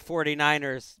the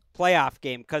 49ers playoff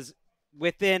game, because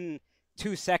within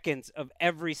 2 seconds of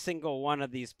every single one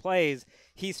of these plays,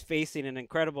 he's facing an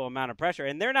incredible amount of pressure,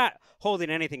 and they're not holding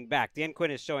anything back. Dan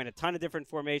Quinn is showing a ton of different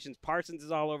formations. Parsons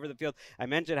is all over the field. I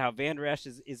mentioned how Vander Esch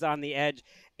is on the edge,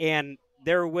 and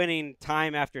they're winning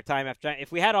time after time after time.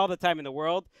 If we had all the time in the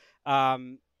world,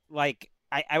 I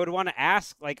would want to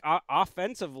ask,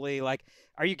 offensively,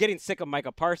 are you getting sick of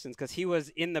Micah Parsons? Because he was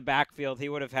in the backfield. He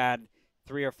would have had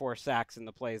 3 or 4 sacks in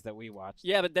the plays that we watched.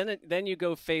 Yeah, but then you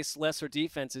go face lesser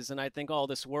defenses, and I think all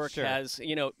this work has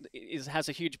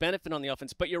a huge benefit on the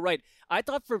offense. But you're right. I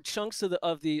thought for chunks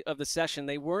of the session,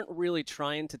 they weren't really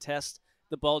trying to test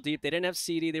the ball deep. They didn't have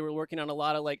CeeDee. They were working on a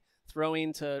lot of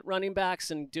throwing to running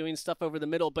backs and doing stuff over the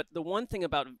middle. But the one thing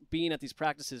about being at these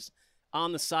practices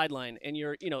on the sideline, and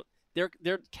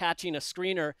they're catching a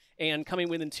screener and coming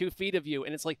within 2 feet of you,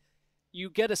 and it's like you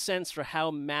get a sense for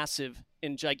how massive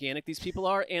and gigantic these people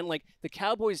are. And the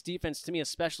Cowboys defense, to me,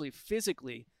 especially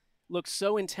physically, looks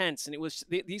so intense. And it was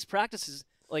these practices,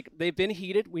 they've been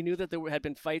heated. We knew that there had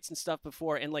been fights and stuff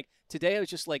before. And today, it was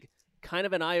just kind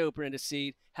of an eye opener to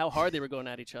see how hard they were going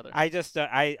at each other.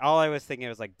 All I was thinking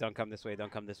was don't come this way,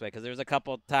 because there was a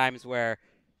couple times where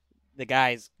the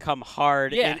guys come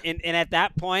hard, and at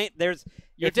that point,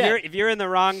 if you're in the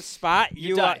wrong spot,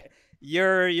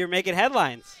 you're making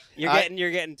headlines.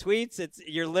 You're getting tweets.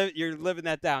 You're living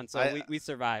that down. So we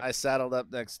survived. I saddled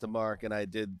up next to Mark, and I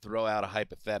did throw out a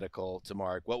hypothetical to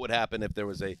Mark. What would happen if there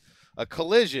was a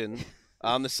collision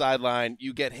on the sideline?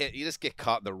 You get hit. You just get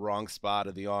caught in the wrong spot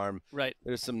of the arm. Right.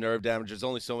 There's some nerve damage. There's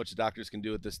only so much the doctors can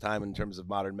do at this time in terms of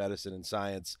modern medicine and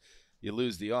science. You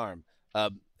lose the arm. Do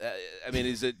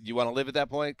you want to live at that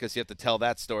point? Because you have to tell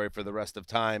that story for the rest of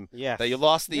time. Yes. That you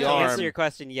lost the arm. To answer your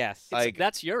question, yes.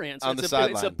 That's your answer. On the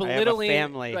sideline. It's a belittling, I have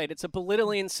a family. Right. It's a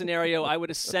belittling scenario. I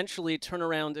would essentially turn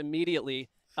around immediately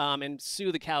and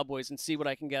sue the Cowboys and see what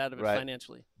I can get out of it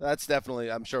financially. That's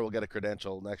definitely. I'm sure we'll get a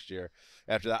credential next year.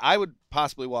 After that, I would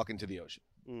possibly walk into the ocean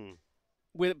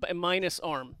with a minus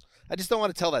arm. I just don't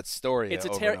want to tell that story. It's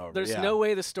over and over. There's no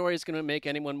way the story is going to make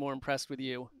anyone more impressed with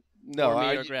you. No, or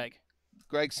me or Greg.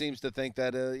 Greg seems to think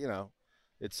that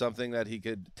it's something that he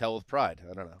could tell with pride.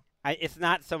 I don't know. It's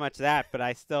not so much that, but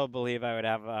I still believe I would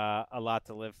have a lot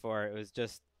to live for. It was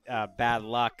just bad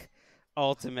luck.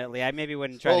 Ultimately, I maybe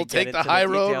wouldn't try to get into the high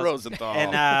road, details. Rosenthal.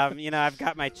 And I've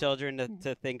got my children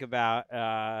to think about.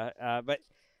 But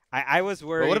I was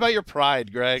worried. But what about your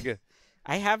pride, Greg?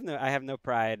 I have no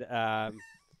pride. I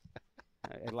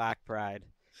lack pride.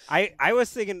 I was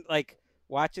thinking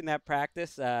watching that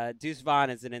practice. Deuce Vaughn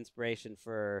is an inspiration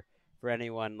for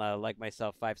anyone like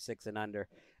myself, 5'6" and under,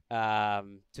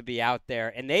 to be out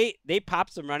there. And they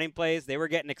popped some running plays. They were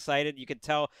getting excited. You could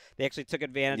tell they actually took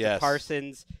advantage of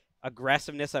Parsons'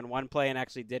 aggressiveness on one play and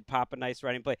actually did pop a nice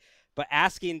running play. But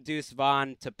asking Deuce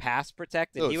Vaughn to pass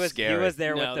protect, and he was there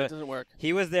that doesn't work.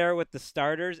 He was there with the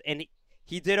starters, and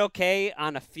he did okay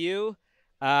on a few.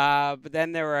 But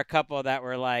then there were a couple that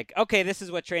were like, okay, this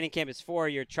is what training camp is for.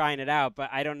 You're trying it out, but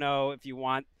I don't know if you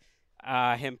want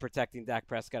him protecting Dak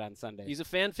Prescott on Sunday. He's a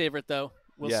fan favorite, though.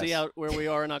 We'll Yes. see where we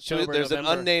are in October. So there's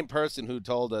November. an unnamed person who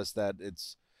told us that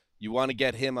you want to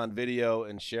get him on video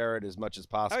and share it as much as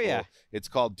possible. Oh, yeah. It's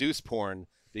called deuce porn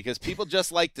because people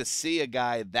just like to see a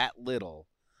guy that little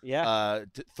to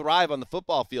thrive on the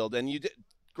football field. And you did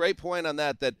great point on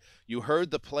that you heard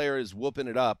the players whooping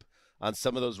it up on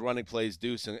some of those running plays,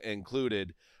 deuce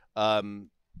included,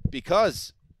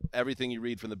 because everything you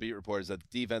read from the beat reporters that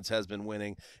the defense has been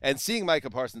winning. And seeing Micah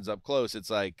Parsons up close,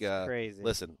 it's like, crazy.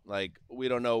 Listen, like we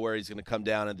don't know where he's going to come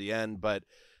down at the end, but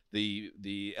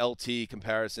the LT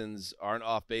comparisons aren't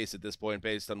off base at this point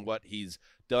based on what he's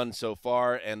done so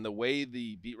far. And the way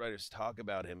the beat writers talk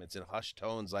about him, it's in hushed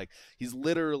tones. Like he's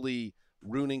literally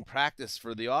ruining practice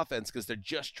for the offense because they're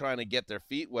just trying to get their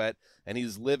feet wet, and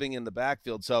he's living in the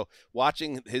backfield. So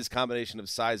watching his combination of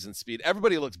size and speed,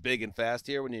 everybody looks big and fast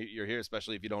here when you're here,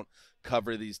 especially if you don't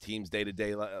cover these teams day to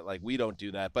day like we don't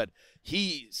do that. But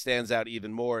he stands out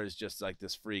even more as just like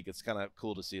this freak. It's kind of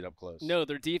cool to see it up close. No,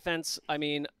 their defense, I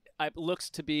mean, it looks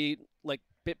to be like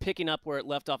picking up where it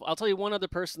left off. I'll tell you one other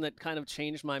person that kind of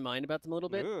changed my mind about them a little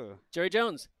bit. Ooh. Jerry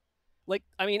Jones. Like,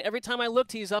 I mean, every time I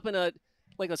looked, he's up in a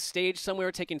stage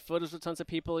somewhere taking photos with tons of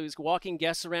people. He was walking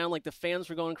guests around. Like, the fans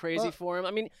were going crazy for him. I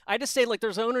mean, I just say, like,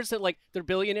 there's owners that, like, they're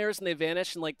billionaires and they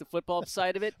vanish and, like, the football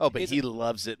side of it. Oh, but he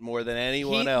loves it more than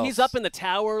anyone else. He's up in the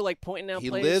tower, like, pointing out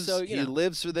plays. He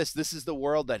lives for this. This is the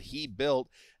world that he built.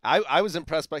 I was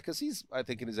impressed by, because he's, I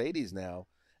think, in his 80s now.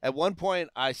 At one point,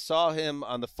 I saw him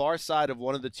on the far side of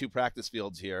one of the two practice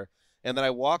fields here, and then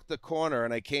I walked the corner,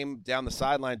 and I came down the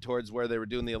sideline towards where they were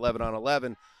doing the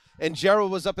 11-on-11, and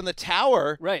Gerald was up in the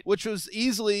tower, right, which was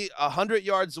easily 100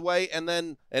 yards away, and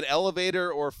then an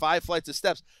elevator or 5 flights of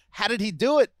steps. How did he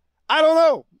do it? I don't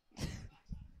know.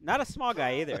 Not a small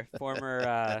guy either.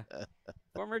 Former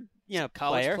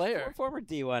college player. Former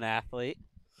D1 athlete.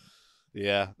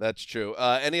 Yeah, that's true.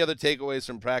 Any other takeaways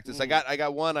from practice? I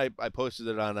got one. I posted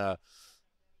it on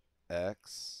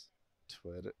X,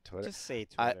 Twitter. Just say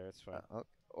Twitter. It's fine.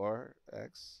 Or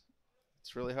X.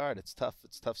 It's really hard. It's tough.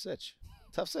 It's tough sitch.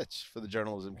 Tough sitch for the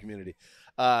journalism community.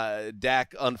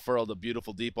 Dak unfurled a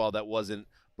beautiful deep ball that wasn't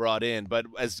brought in, but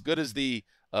as good as the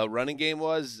running game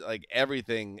was, like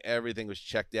everything was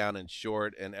checked down and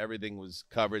short, and everything was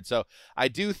covered. So I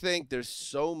do think there's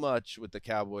so much with the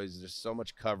Cowboys. There's so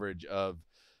much coverage of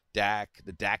Dak,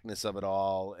 the Dakness of it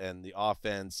all, and the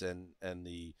offense, and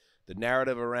the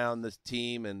narrative around this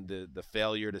team, and the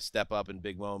failure to step up in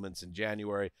big moments in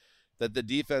January. That the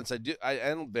defense,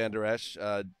 and Vander Esch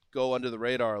go under the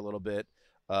radar a little bit.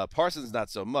 Parsons not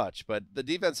so much, but the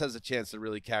defense has a chance to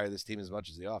really carry this team as much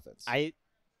as the offense.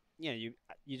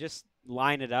 You just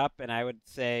line it up, and I would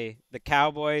say the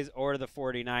Cowboys or the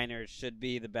 49ers should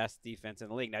be the best defense in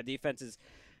the league. Now, defense is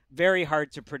very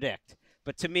hard to predict,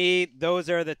 but to me,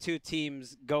 those are the two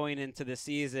teams going into the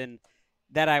season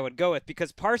that I would go with,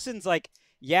 because Parsons,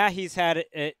 he's had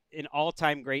an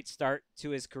all-time great start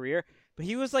to his career, but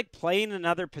he was playing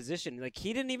another position.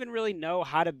 He didn't even really know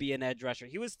how to be an edge rusher.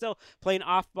 He was still playing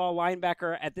off-ball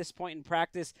linebacker at this point in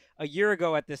practice a year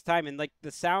ago at this time. And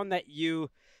the sound that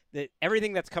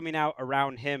everything that's coming out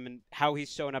around him and how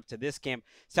he's showing up to this camp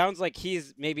sounds like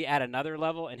he's maybe at another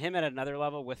level, and him at another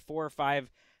level with 4 or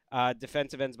 5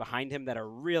 defensive ends behind him that are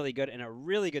really good, and a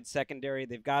really good secondary.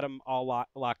 They've got them all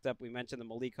locked up. We mentioned the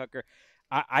Malik Hooker.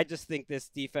 I just think this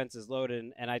defense is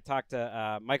loaded, and I talked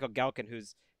to Michael Gallup,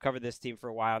 who's covered this team for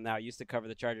a while now, used to cover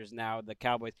the Chargers, now the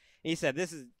Cowboys. And he said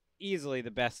this is easily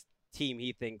the best team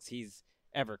he thinks he's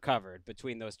ever covered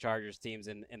between those Chargers teams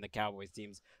and the Cowboys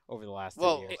teams over the last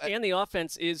 2 years. And the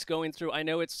offense is going through, I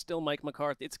know it's still Mike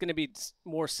McCarthy. It's going to be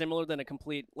more similar than a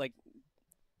complete,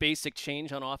 basic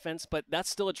change on offense, but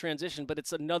that's still a transition. But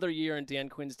it's another year in Dan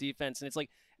Quinn's defense, and it's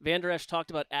Vander Esch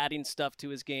talked about adding stuff to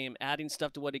his game, adding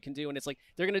stuff to what he can do, and it's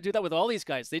they're going to do that with all these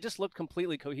guys. They just look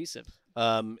completely cohesive.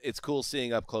 It's cool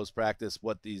seeing up close practice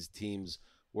what these teams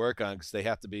work on, because they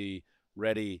have to be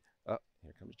ready. Oh,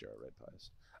 here comes Jared Red Pies.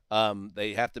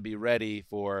 They have to be ready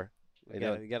for. You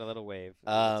got a little wave.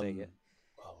 Take it.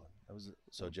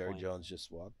 So Jerry Jones just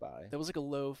walked by. That was a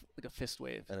low, a fist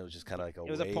wave. And it was just kind of a wave.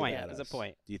 It was a point. It was a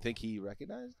point. Do you think he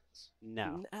recognized this?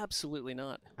 No. Absolutely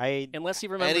not. Unless he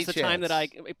remembers the time that I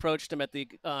approached him at the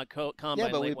combine. Yeah,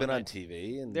 but we've been on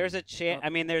TV. And there's a chance.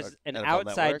 there's an NFL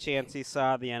outside Network. chance he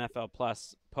saw the NFL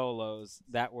Plus polos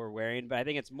that we're wearing, but I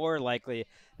think it's more likely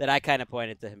that I kind of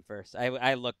pointed to him first.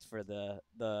 I looked for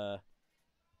the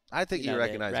I think you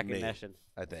recognize recognition. me.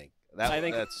 I think. That's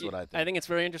what I think. I think it's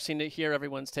very interesting to hear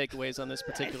everyone's takeaways on this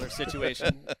particular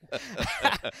situation.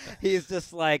 He's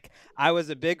just like, I was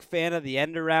a big fan of the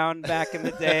end around back in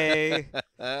the day.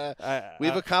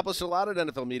 We've accomplished a lot at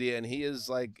NFL media, and he is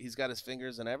like, he's got his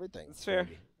fingers in everything. That's fair.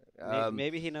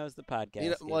 Maybe he knows the podcast.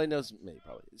 He knows me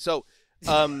probably. So,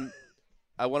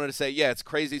 I wanted to say, it's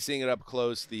crazy seeing it up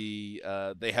close. They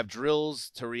have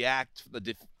drills to react.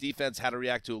 The defense how to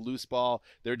react to a loose ball.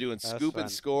 They're doing scoop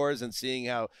and scores and seeing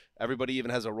how everybody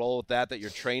even has a role with that you're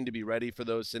trained to be ready for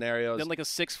those scenarios. Then like a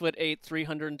 6'8",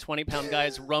 320-pound guy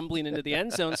is rumbling into the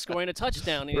end zone, scoring a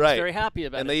touchdown. And he's very happy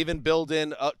about it. And they even build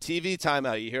in a TV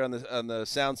timeout. You hear on the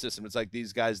sound system. It's like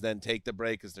these guys then take the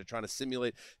break because they're trying to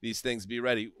simulate these things, be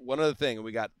ready. One other thing,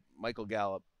 we got Michael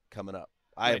Gallup coming up.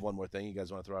 I have one more thing. You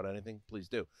guys want to throw out anything? Please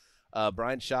do.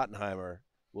 Brian Schottenheimer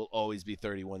will always be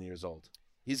 31 years old.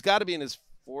 He's got to be in his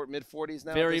mid-40s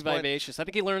now. Very vivacious. I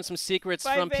think he learned some secrets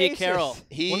from Pete Carroll.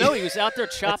 He was out there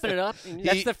chopping it up.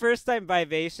 That's the first time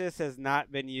vivacious has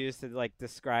not been used to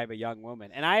describe a young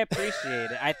woman, and I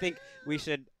appreciate it. I think we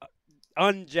should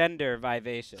ungender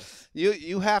vivacious.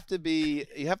 You have to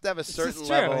have a certain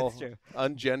level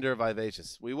ungender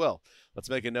vivacious. We will. Let's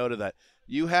make a note of that.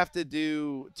 You have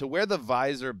to wear the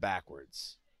visor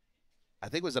backwards. I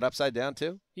think, was it upside down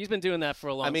too? He's been doing that for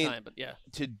a long time, but yeah.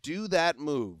 To do that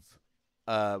move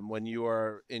when you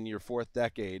are in your fourth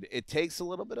decade, it takes a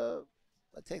little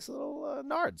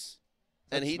nards.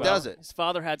 And he does it. His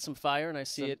father had some fire, and I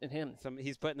see it in him.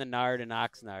 He's putting the nard in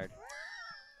Oxnard.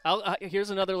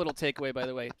 Here's another little takeaway, by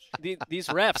the way. These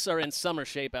refs are in summer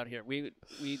shape out here. We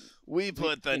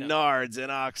put the nards in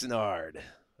Oxnard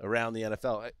around the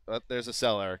NFL. There's a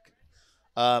sell, Eric.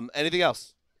 Anything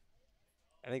else?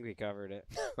 I think we covered it.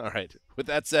 All right. With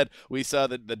that said, we saw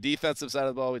the defensive side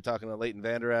of the ball. We're talking about Leighton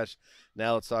Vander Esch.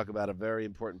 Now let's talk about a very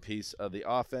important piece of the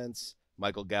offense,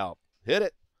 Michael Gallup. Hit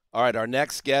it. All right, our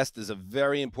next guest is a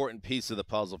very important piece of the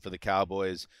puzzle for the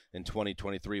Cowboys in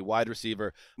 2023. Wide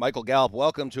receiver Michael Gallup,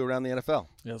 welcome to Around the NFL.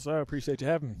 Yes, sir. Appreciate you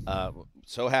having me.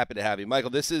 So happy to have you. Michael,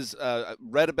 this is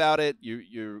read about it.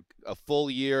 You're a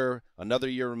full year, another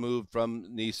year removed from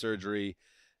knee surgery,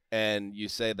 and you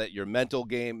say that your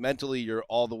mentally you're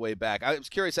all the way back. I was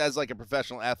curious, as like a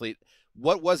professional athlete,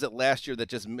 what was it last year that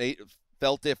just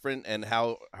felt different, and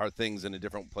how are things in a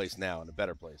different place now, in a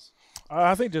better place?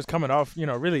 I think just coming off,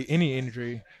 really any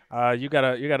injury, you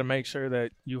gotta make sure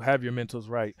that you have your mentals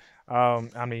right.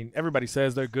 I mean, everybody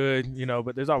says they're good,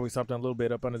 but there's always something a little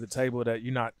bit up under the table that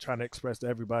you're not trying to express to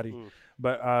everybody.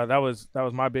 But that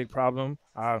was my big problem.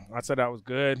 I said I was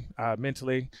good.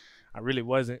 Mentally, I really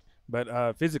wasn't.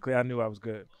 But physically, I knew I was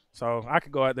good. So I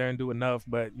could go out there and do enough,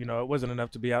 but, it wasn't enough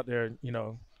to be out there,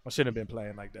 I shouldn't have been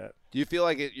playing like that. Do you feel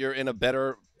like you're in a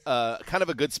better kind of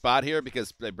a good spot here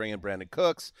because they bring in Brandon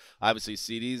Cooks, obviously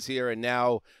CD's here, and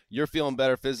now you're feeling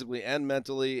better physically and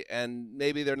mentally, and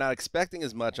maybe they're not expecting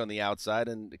as much on the outside,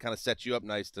 and it kind of sets you up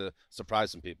nice to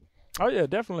surprise some people? Oh, yeah,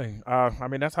 definitely. I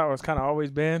mean, that's how it's kind of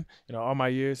always been, all my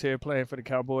years here playing for the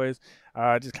Cowboys.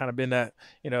 Just kind of been that,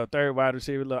 third wide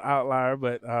receiver, little outlier.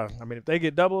 But, I mean, if they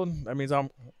get doubled, that means I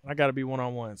got to be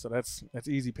one-on-one. So that's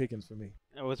easy pickings for me.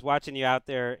 I was watching you out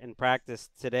there in practice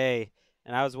today,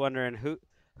 and I was wondering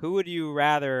who would you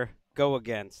rather go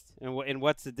against, and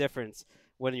what's the difference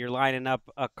when you're lining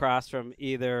up across from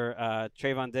either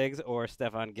Trayvon Diggs or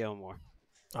Stephon Gilmore?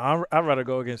 I'd rather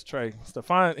go against Trey.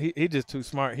 Stephon, he just too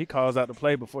smart. He calls out the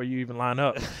play before you even line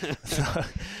up. So,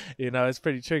 it's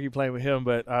pretty tricky playing with him,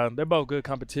 but they're both good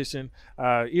competition.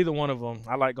 Either one of them,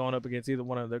 I like going up against either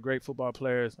one of them. They're great football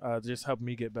players, just helping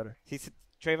me get better.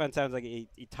 Trayvon sounds like he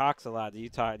talks a lot. Do you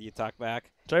talk back?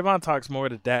 Trayvon talks more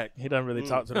to Dak. He doesn't really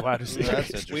talk to the wide receiver.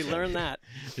 We learned that.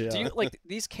 Yeah. Do you like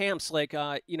these camps? Like,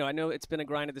 I know it's been a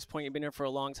grind at this point. You've been here for a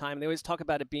long time. They always talk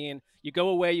about it being you go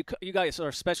away. You guys are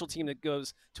a special team that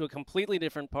goes to a completely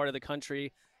different part of the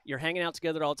country. You're hanging out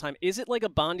together all the time. Is it like a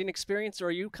bonding experience, or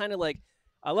are you kind of like,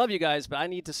 I love you guys, but I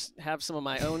need to have some of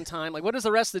my own time? Like, what does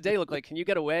the rest of the day look like? Can you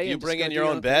get away? You bring in your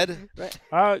own bed?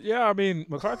 Right. Yeah, I mean,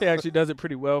 McCarthy actually does it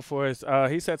pretty well for us.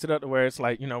 He sets it up to where it's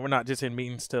like, we're not just in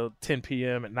meetings till 10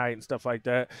 p.m. at night and stuff like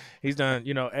that. He's done,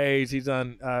 age. He's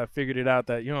done figured it out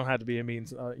that you don't have to be in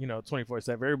meetings, 24/7.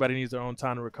 Everybody needs their own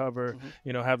time to recover,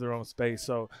 have their own space.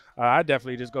 So I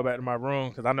definitely just go back to my room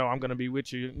because I know I'm going to be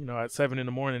with you, at 7 in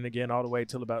the morning again all the way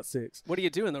till about 6. What are you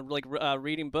doing? Like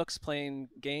reading books, playing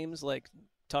games, like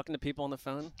talking to people on the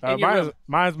phone?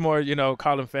 Mine's more,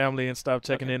 calling family and stuff,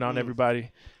 checking in on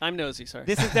everybody. I'm nosy, sorry.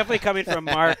 This is definitely coming from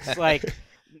Mark's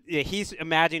he's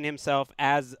imagining himself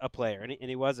as a player, and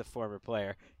he was a former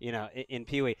player, in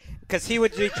Pee Wee, because he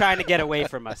would be trying to get away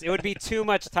from us. It would be too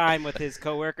much time with his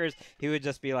coworkers. He would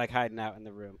just be like hiding out in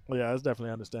the room. Well, yeah, that's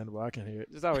definitely understandable. I can hear it.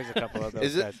 There's always a couple of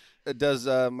those guys.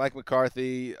 Does Mike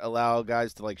McCarthy allow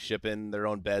guys to like ship in their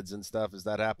own beds and stuff? Does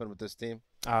that happen with this team?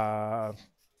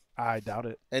 I doubt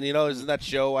it. And isn't that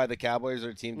show why the Cowboys are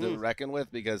a team to reckon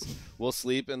with? Because we'll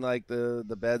sleep in like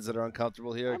the beds that are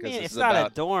uncomfortable here. I mean, it's not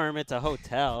a dorm; it's a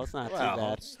hotel. It's not too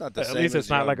bad. It's not the At same least it's as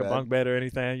not your like own a bed. bunk bed or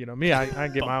anything. Me, I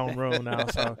can get my own room now,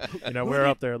 so we're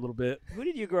up there a little bit. Who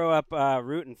did you grow up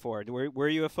rooting for? Were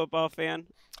you a football fan?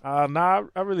 Nah,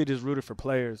 I really just rooted for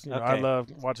players. I Okay.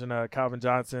 love watching Calvin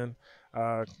Johnson,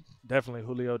 definitely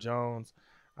Julio Jones,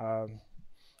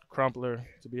 Crumpler,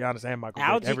 to be honest, and Michael Vick.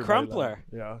 Algie Everybody Crumpler.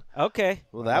 loved him. Yeah. Okay.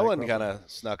 Well, that one kind of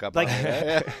snuck up. Like, on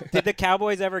you. did the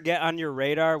Cowboys ever get on your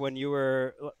radar when you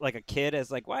were like a kid?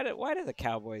 As like, why do the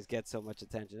Cowboys get so much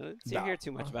attention? You hear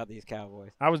too much about these Cowboys.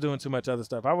 I was doing too much other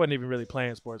stuff. I wasn't even really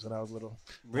playing sports when I was little.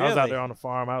 Really? I was out there on the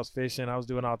farm. I was fishing. I was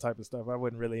doing all type of stuff. I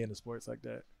wasn't really into sports like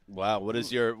that. Wow. What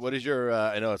is your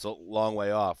I know it's a long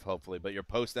way off, hopefully, but your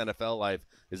post NFL life,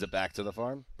 is it back to the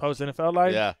farm? Post NFL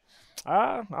life? Yeah.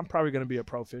 I'm probably going to be a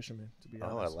pro fisherman, to be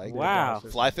honest. Oh, I like Wow. it.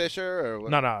 Fly fisher or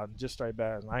what? No, just straight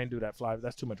bass. I ain't do that fly.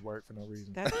 That's too much work for no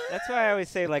reason. That's why I always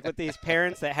say, like, with these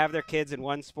parents that have their kids in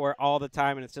one sport all the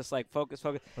time, and it's just like focus.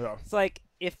 Yeah. It's like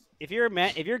if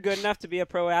you're good enough to be a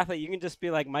pro athlete, you can just be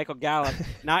like Michael Gallup,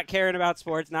 not caring about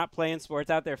sports, not playing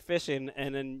sports, out there fishing,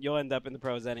 and then you'll end up in the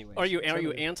pros anyway. Are you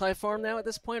anti-farm now at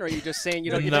this point, or are you just saying you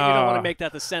don't want to make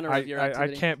that the center of your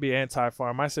activity? I can't be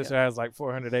anti-farm. My sister has like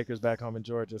 400 acres back home in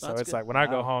Georgia, so it's like when I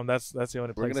go home, that's the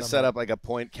only place. We're going to set up like a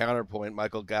point-counterpoint,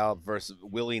 Michael Gallup versus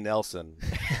Willie Nelson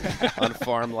on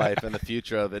farm life and the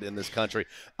future of it in this country.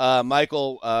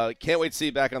 Michael, can't wait to see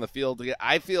you back on the field.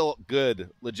 I feel good,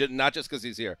 legit, not just because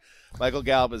he's here. Michael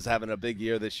Gallup is having a big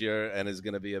year this year and is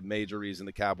going to be a major reason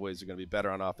the Cowboys are going to be better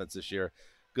on offense this year.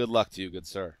 Good luck to you, good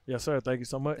sir. Yes, sir. Thank you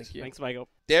so much. Thanks, Michael.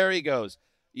 There he goes.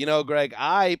 Greg,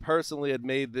 I personally had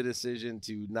made the decision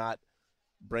to not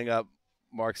bring up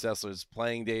Mark Sessler's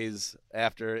playing days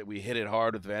after we hit it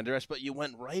hard with Vander, but you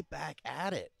went right back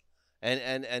at it.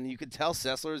 And you could tell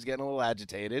Sessler was getting a little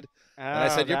agitated. And I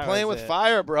said, you're playing with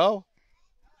fire, bro.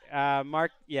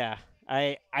 Mark, yeah.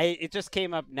 It just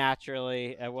came up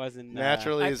naturally. I wasn't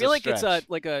naturally. I feel like it's a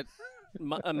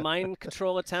mind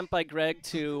control attempt by Greg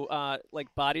to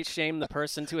body shame the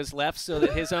person to his left so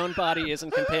that his own body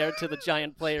isn't compared to the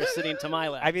giant player sitting to my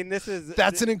left. I mean,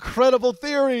 that's an incredible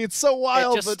theory. It's so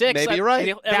wild, it just but sticks. Maybe you're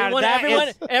right.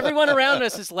 Everyone around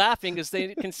us is laughing because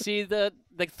they can see the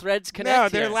threads connect. No,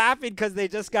 they're here. laughing because they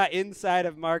just got inside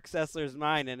of Mark Sessler's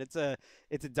mind, and it's a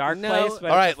dark place.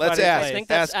 But all right, let's ask. I think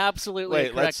that's absolutely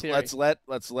a correct theory.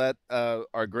 Let's let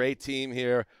our great team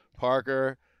here,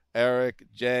 Parker, Eric,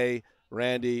 Jay,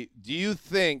 Randy. Do you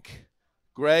think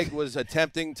Greg was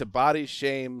attempting to body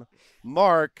shame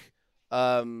Mark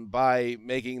by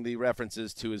making the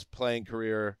references to his playing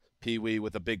career, Pee Wee,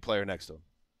 with a big player next to him?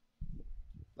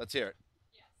 Let's hear it.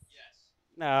 Yes.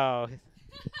 No.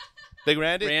 Big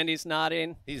Randy? Randy's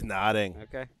nodding. He's nodding.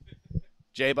 Okay.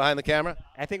 Jay behind the camera?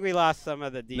 I think we lost some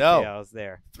of the details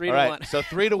there. 3-1. So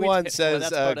 3-1 says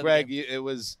Greg. It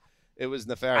was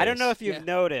nefarious. I don't know if you've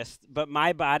noticed, but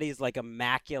my body's like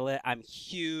immaculate. I'm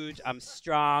huge. I'm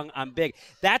strong. I'm big.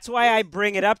 That's why I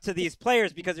bring it up to these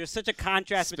players, because there's such a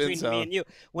contrast between me and you.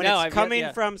 When it's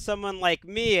coming from someone like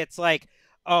me, it's like,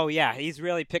 oh, yeah, he's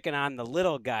really picking on the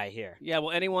little guy here. Yeah, well,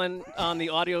 anyone on the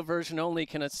audio version only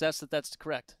can assess that that's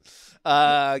correct.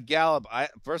 Gallup,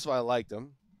 first of all, I liked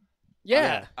him.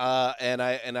 Yeah. And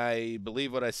I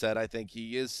believe what I said. I think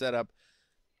he is set up.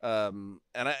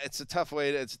 It's a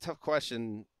tough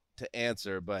question to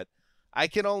answer, but I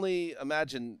can only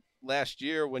imagine last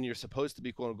year when you're supposed to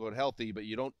be quote unquote healthy, but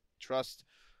you don't trust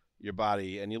your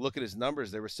body, and you look at his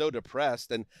numbers, they were so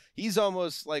depressed, and he's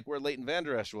almost like where Leighton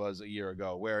Vander Esch was a year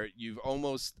ago, where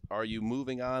are you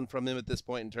moving on from him at this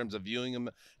point in terms of viewing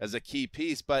him as a key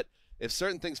piece? But if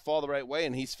certain things fall the right way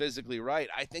and he's physically right,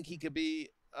 I think he could be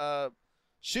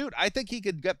I think he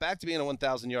could get back to being a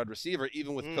 1,000-yard receiver,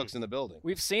 even with Cooks in the building.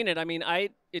 We've seen it. I mean,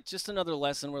 it's just another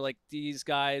lesson where, like, these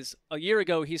guys, a year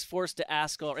ago, he's forced to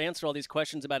ask or answer all these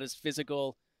questions about his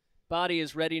physical body,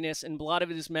 his readiness, and a lot of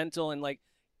it is mental. And, like,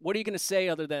 what are you going to say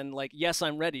other than, like, yes,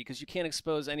 I'm ready? Because you can't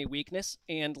expose any weakness.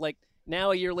 And, like, now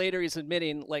a year later, he's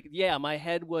admitting, like, yeah, my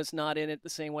head was not in it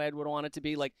the same way I would want it to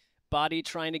be. Like, body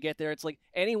trying to get there. It's like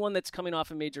anyone that's coming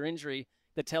off a major injury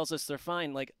that tells us they're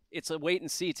fine, like, it's a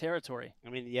wait-and-see territory. I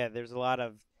mean, yeah, there's a lot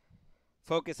of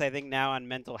focus, I think, now on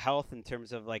mental health in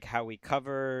terms of, like, how we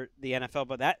cover the NFL.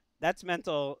 But that's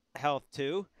mental health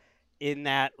too, in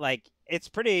that like it's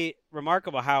pretty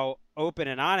remarkable how open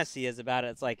and honest he is about it.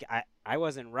 It's like I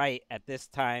wasn't right at this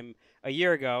time a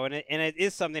year ago, and it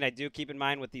is something I do keep in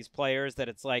mind with these players, that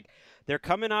it's like they're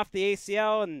coming off the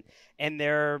ACL and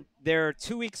they're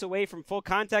 2 weeks away from full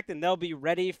contact, and they'll be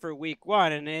ready for week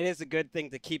 1, and it is a good thing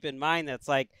to keep in mind. That's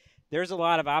like there's a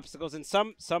lot of obstacles, and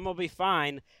some will be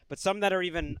fine, but some that are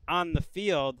even on the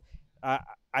field.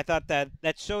 I thought that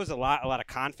shows a lot of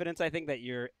confidence. I think that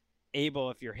you're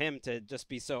able, if you're him, to just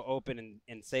be so open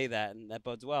and say that, and that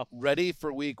bodes well. Ready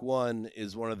for week 1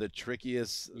 is one of the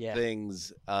trickiest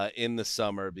things in the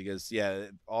summer, because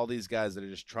all these guys that are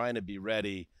just trying to be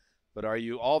ready, but are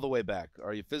you all the way back?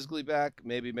 Are you physically back?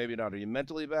 Maybe not. Are you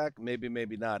mentally back?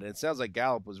 Maybe not. And it sounds like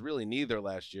Gallup was really neither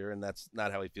last year, and that's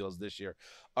not how he feels this year.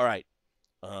 All right,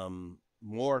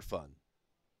 more fun.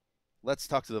 Let's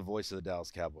talk to the voice of the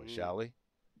Dallas Cowboys, shall we?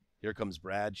 Here comes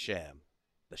Brad Sham,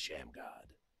 the Sham God.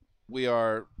 We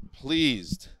are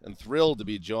pleased and thrilled to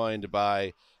be joined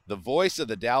by the voice of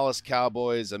the Dallas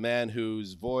Cowboys, a man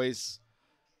whose voice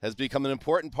has become an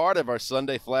important part of our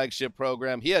Sunday flagship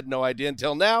program. He had no idea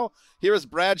until now. Here is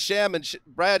Brad Sham. And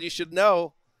Brad, you should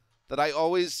know that I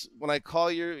always, when I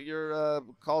call your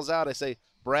calls out, I say,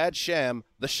 Brad Sham,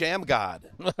 the Sham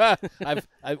God.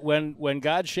 When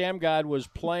God Sham God was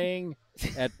playing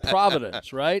at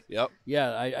Providence, right? Yep.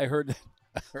 Yeah, I heard that.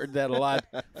 I heard that a lot.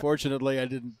 Fortunately, I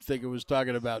didn't think it was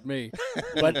talking about me.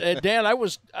 But Dan, I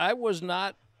was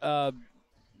not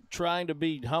trying to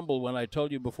be humble when I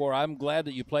told you before. I'm glad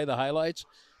that you play the highlights,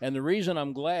 and the reason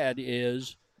I'm glad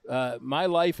is my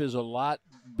life is a lot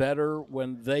better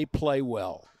when they play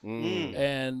well.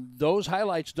 And those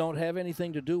highlights don't have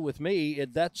anything to do with me.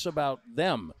 That's about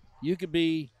them. You could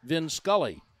be Vin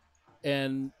Scully,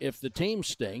 and if the team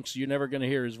stinks, you're never going to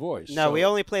hear his voice. No, we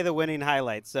only play the winning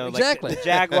highlights. So exactly. Like the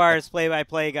Jaguars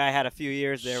play-by-play guy had a few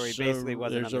years there where he basically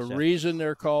wasn't on the show. There's a reason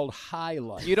they're called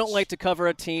highlights. You don't like to cover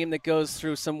a team that goes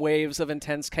through some waves of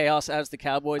intense chaos as the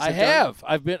Cowboys have done?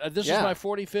 I've been. This is Yeah. my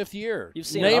 45th year. You've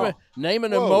seen name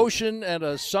an emotion and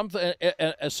a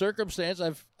circumstance.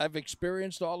 I've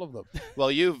experienced all of them. Well,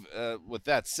 you've with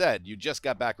that said, you just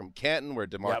got back from Canton, where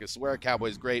DeMarcus Ware,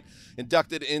 Cowboys great,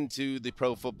 inducted into the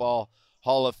Pro Football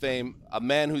Hall of Fame, a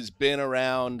man who's been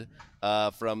around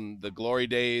from the glory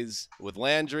days with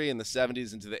Landry in the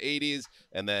 70s into the 80s,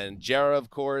 and then Jarrah, of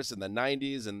course, in the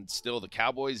 90s, and still the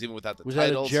Cowboys, even without the titles.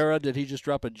 Was that a Jarrah? Did he just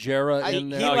drop a Jarrah in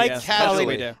there? He likes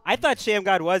casually. I thought Sham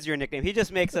God was your nickname. He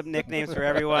just makes up nicknames for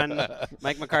everyone.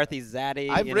 Mike McCarthy's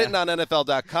Zaddy. I've written on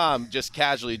NFL.com just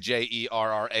casually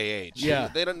Jerrah. Yeah.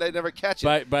 They never catch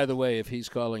it. By the way, if he's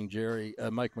calling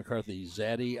Mike McCarthy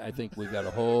Zaddy, I think we've got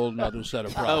a whole nother set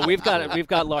of problems. Oh, we've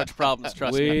got large problems,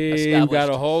 trust me. We've got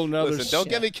a whole nother. Listen, don't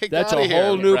get me kicked That's out of a here,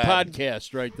 whole new Brad.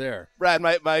 podcast right there. Brad,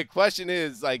 my question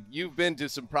is, like, you've been to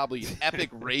some probably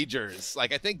epic ragers.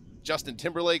 Like, I think Justin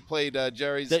Timberlake played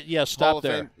Jerry's Hall of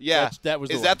Fame. Yeah, that was.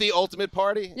 Is that the ultimate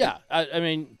party? Yeah, I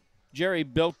mean, Jerry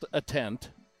built a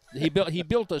tent. He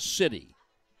built a city,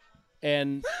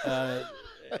 and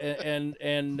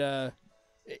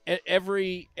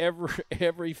every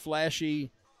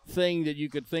flashy thing that you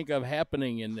could think of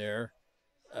happening in there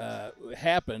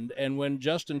happened. And when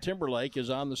Justin Timberlake is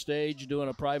on the stage doing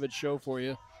a private show for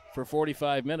you for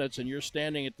 45 minutes and you're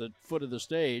standing at the foot of the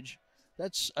stage,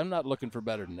 I'm not looking for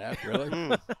better than that,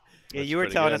 really. Yeah, you were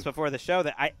telling us before the show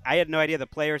that I had no idea the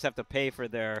players have to pay for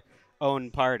their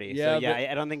own party. Yeah, so,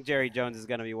 I don't think Jerry Jones is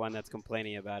going to be one that's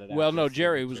complaining about it. Well, no,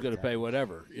 Jerry was going to pay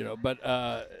whatever, But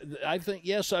I think,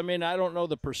 yes, I mean, I don't know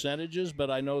the percentages,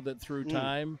 but I know that through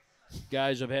time,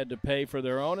 guys have had to pay for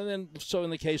their own. And then, so in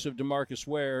the case of DeMarcus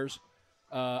Ware's,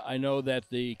 I know that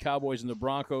the Cowboys and the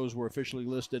Broncos were officially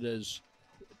listed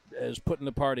as putting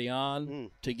the party on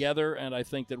together, and I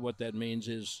think that what that means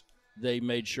is they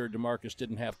made sure DeMarcus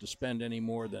didn't have to spend any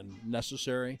more than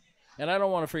necessary. And I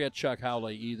don't want to forget Chuck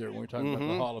Howley either. When we're talking about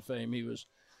the Hall of Fame, he was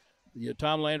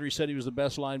Tom Landry said he was the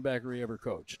best linebacker he ever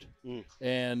coached.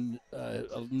 And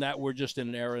we're just in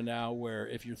an era now where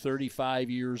if you're 35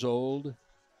 years old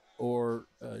or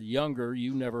younger,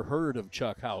 you never heard of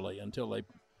Chuck Howley until they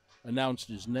announced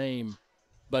his name.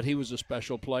 But he was a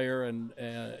special player and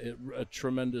a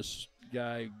tremendous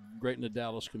guy, great in the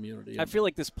Dallas community. I feel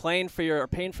like this paying for your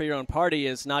own party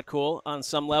is not cool on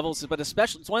some levels, but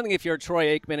especially it's one thing if you're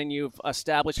Troy Aikman and you've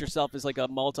established yourself as like a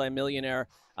multimillionaire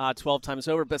 12 times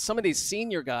over. But some of these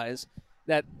senior guys,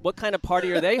 what kind of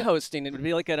party are they hosting? It would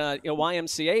be like at a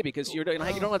YMCA because you don't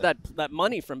have that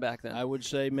money from back then. I would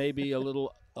say maybe a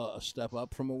little step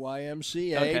up from a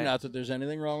YMCA. Okay. Not that there's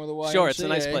anything wrong with a YMCA. Sure, it's a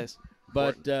nice place.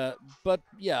 But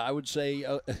yeah, I would say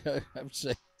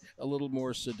a little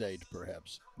more sedate,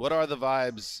 perhaps. What are the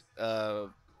vibes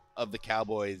of the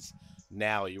Cowboys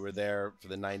now? You were there for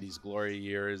the 90s glory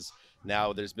years.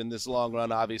 Now there's been this long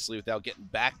run, obviously, without getting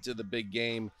back to the big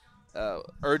game.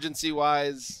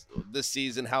 Urgency-wise, this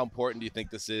season, how important do you think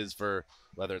this is for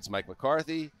whether it's Mike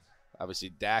McCarthy? Obviously,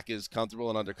 Dak is comfortable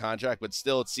and under contract, but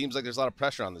still it seems like there's a lot of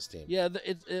pressure on this team. Yeah,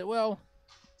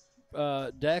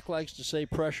 Dak likes to say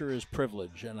pressure is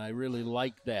privilege, and I really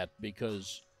like that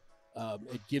because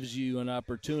it gives you an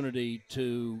opportunity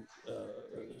to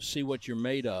see what you're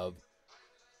made of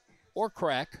or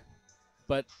crack.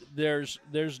 But there's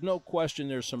no question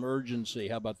there's some urgency.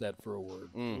 How about that for a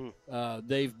word?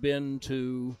 They've been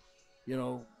to,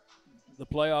 the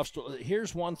playoffs.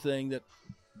 Here's one thing that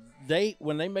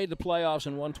when they made the playoffs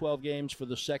and won 12 games for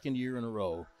the second year in a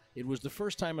row, it was the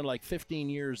first time in like 15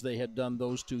 years they had done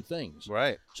those two things.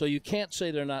 Right. So you can't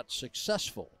say they're not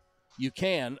successful. You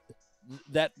can.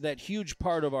 That huge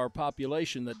part of our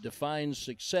population that defines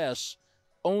success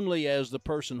only as the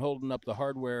person holding up the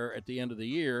hardware at the end of the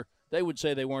year, they would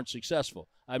say they weren't successful.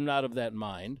 I'm not of that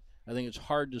mind. I think it's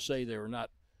hard to say they were not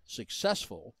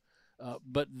successful,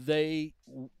 but they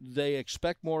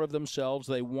expect more of themselves.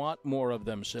 They want more of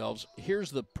themselves. Here's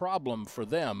the problem for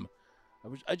them.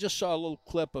 I just saw a little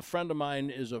clip. A friend of mine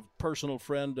is a personal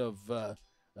friend of the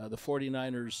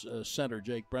 49ers center,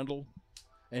 Jake Brendel,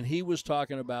 and he was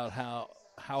talking about how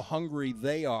hungry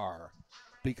they are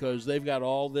because they've got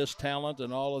all this talent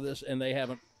and all of this, and they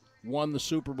haven't won the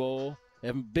Super Bowl,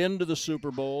 haven't been to the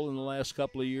Super Bowl in the last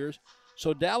couple of years.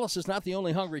 So Dallas is not the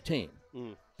only hungry team.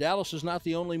 Dallas is not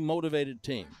the only motivated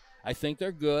team. I think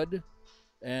they're good.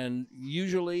 And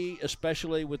usually,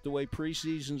 especially with the way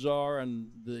preseasons are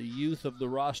and the youth of the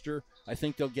roster, I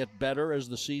think they'll get better as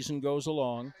the season goes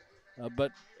along.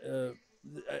 But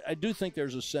I do think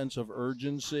there's a sense of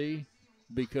urgency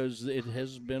because it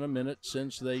has been a minute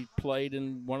since they played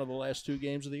in one of the last two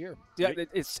games of the year. Yeah,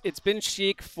 it's been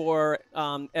chic for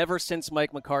ever since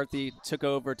Mike McCarthy took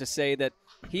over to say that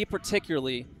he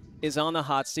particularly is on the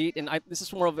hot seat, and this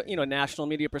is more of a national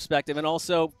media perspective, and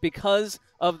also because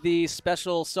of the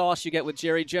special sauce you get with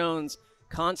Jerry Jones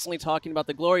constantly talking about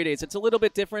the glory days. It's a little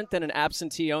bit different than an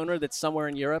absentee owner that's somewhere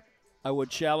in Europe. I would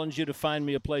challenge you to find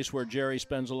me a place where Jerry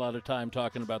spends a lot of time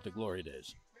talking about the glory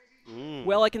days.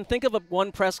 Well, I can think of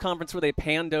one press conference where they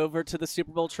panned over to the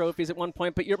Super Bowl trophies at one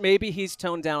point, but maybe he's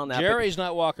toned down on that. Jerry's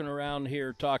not walking around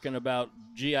here talking about,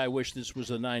 gee, I wish this was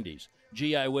the 90s.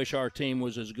 Gee, I wish our team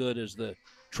was as good as the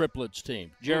Triplets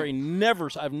team. Jerry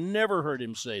I've never heard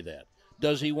him say that.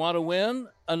 Does he want to win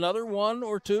another one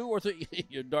or two or three?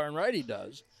 You're darn right he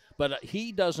does. But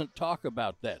he doesn't talk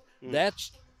about that.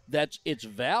 It's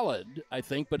valid, I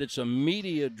think, but it's a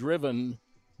media-driven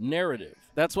narrative.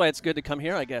 That's why it's good to come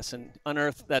here, I guess, and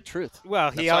unearth that truth.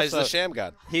 Well, That's why he's the sham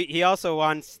god. He also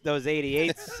wants those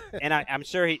 88s, and I'm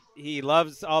sure he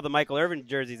loves all the Michael Irvin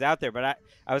jerseys out there, but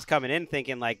I was coming in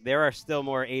thinking, like, there are still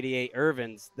more 88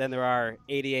 Irvins than there are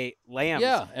 88 Lambs.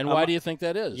 Yeah, and why do you think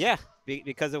that is? Yeah,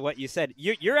 because of what you said.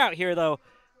 You're out here, though.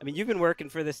 I mean, you've been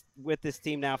working with this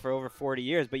team now for over 40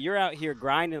 years, but you're out here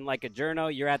grinding like a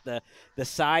journo. You're at the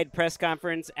side press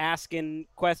conference asking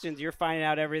questions. You're finding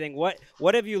out everything.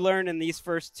 What have you learned in these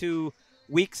first 2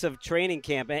 weeks of training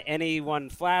camp? Anyone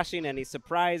flashing? Any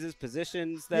surprises?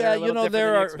 Positions that are a little different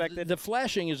than you expected? The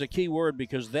flashing is a key word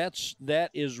because that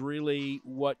is really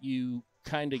what you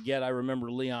kind of get. I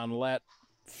remember Leon Lett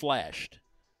flashed,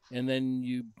 and then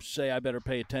you say, I better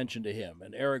pay attention to him.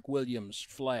 And Eric Williams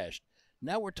flashed.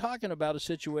 Now we're talking about a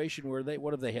situation where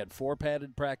what have they had, 4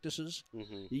 padded practices?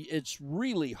 It's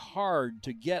really hard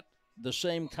to get the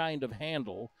same kind of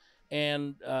handle,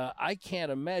 and I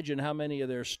can't imagine how many of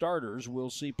their starters we'll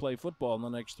see play football in the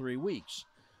next 3 weeks.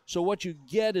 So what you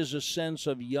get is a sense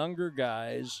of younger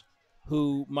guys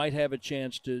who might have a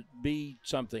chance to be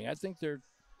something. I think their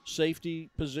safety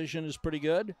position is pretty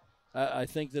good. I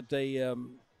think that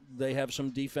they have some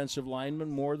defensive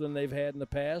linemen more than they've had in the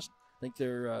past. I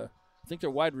think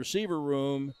their wide receiver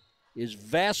room is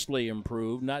vastly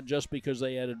improved, not just because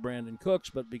they added Brandon Cooks,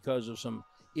 but because of some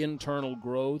internal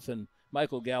growth. And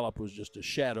Michael Gallup was just a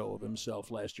shadow of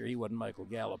himself last year. He wasn't Michael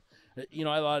Gallup. I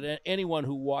thought anyone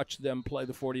who watched them play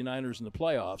the 49ers in the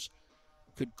playoffs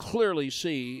could clearly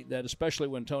see that, especially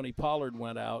when Tony Pollard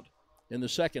went out in the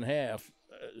second half,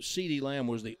 CeeDee Lamb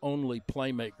was the only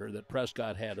playmaker that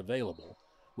Prescott had available,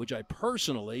 which I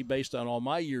personally, based on all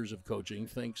my years of coaching,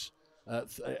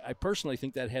 I personally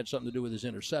think that had something to do with his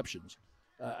interceptions.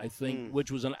 I think,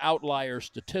 which was an outlier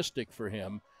statistic for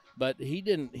him, but he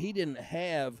didn't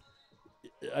have.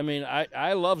 I mean,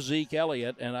 I love Zeke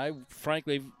Elliott, and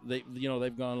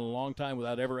they've gone a long time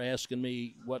without ever asking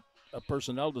me what a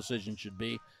personnel decision should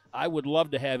be. I would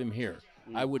love to have him here.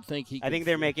 I would think he. I think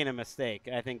they're making a mistake.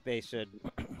 I think they should.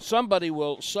 Somebody.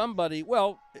 Well,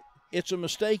 it's a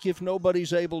mistake if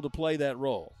nobody's able to play that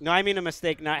role. No, I mean a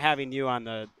mistake not having you on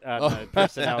the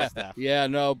personnel staff. Yeah,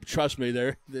 no, trust me,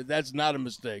 that's not a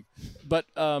mistake. But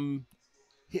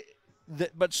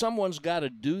but someone's got to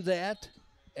do that,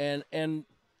 and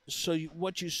so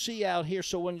what you see out here.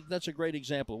 So that's a great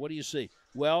example. What do you see?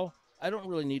 Well, I don't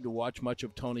really need to watch much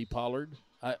of Tony Pollard.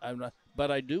 I'm not,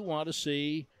 but I do want to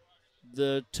see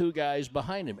the two guys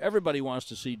behind him. Everybody wants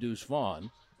to see Deuce Vaughn.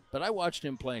 But I watched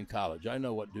him play in college. I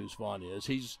know what Deuce Vaughn is.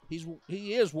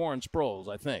 He is Warren Sproles,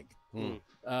 I think.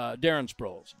 Darren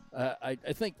Sproles.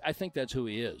 I think that's who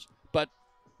he is. But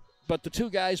the two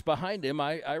guys behind him,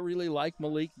 I really like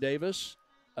Malik Davis.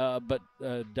 But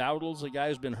Dowdle's a guy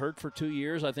who's been hurt for 2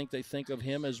 years. I think they think of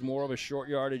him as more of a short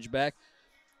yardage back.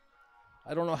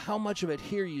 I don't know how much of it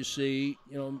here you see.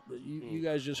 You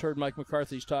guys just heard Mike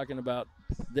McCarthy's talking about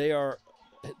they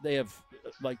have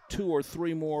like 2 or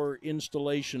 3 more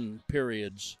installation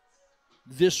periods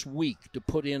this week to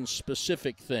put in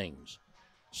specific things.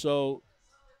 So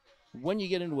when you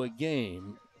get into a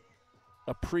game,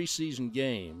 a preseason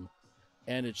game,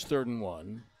 and it's 3rd and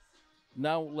 1,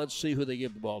 now let's see who they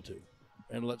give the ball to,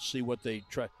 and let's see what they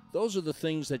try. Those are the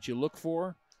things that you look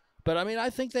for. But, I mean,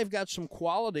 I think they've got some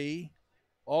quality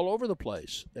all over the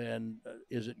place. And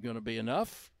is it going to be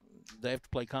enough? They have to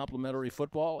play complementary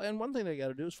football, and one thing they got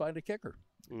to do is find a kicker.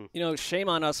 Shame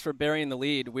on us for burying the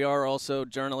lead. We are also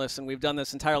journalists, and we've done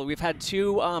this entirely. We've had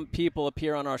 2 people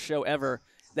appear on our show ever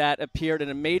that appeared in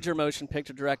a major motion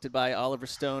picture directed by Oliver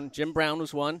Stone. Jim Brown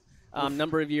was one a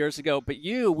number of years ago, but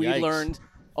we learned,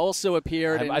 also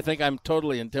appeared. I think I'm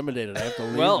totally intimidated. I have to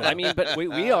leave. Well, now. I mean, but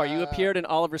we are. You appeared in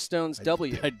Oliver Stone's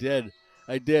W. I did.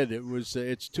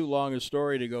 It's too long a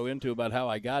story to go into about how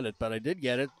I got it, but I did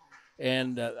get it.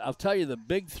 And I'll tell you the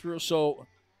big thrill. So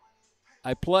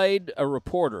I played a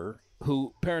reporter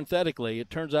who, parenthetically,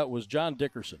 it turns out was John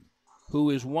Dickerson,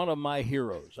 who is one of my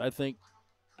heroes. I think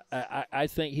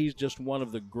he's just one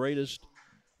of the greatest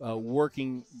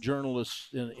working journalists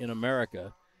in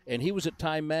America. And he was at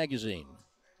Time Magazine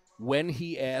when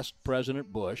he asked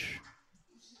President Bush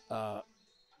at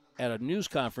a news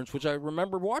conference, which I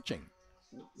remember watching,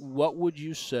 what would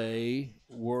you say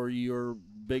were your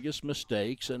biggest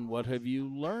mistakes and what have you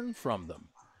learned from them?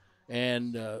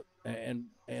 And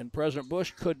President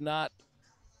Bush could not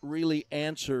really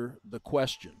answer the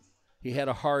question. He had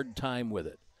a hard time with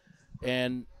it.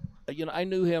 And I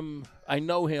know him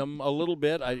a little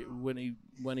bit.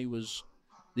 When he was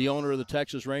the owner of the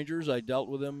Texas Rangers, I dealt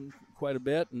with him quite a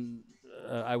bit, and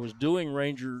I was doing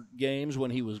Ranger games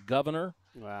when he was governor.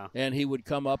 Wow. And he would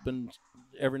come up, and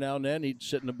every now and then he'd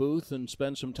sit in the booth and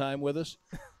spend some time with us.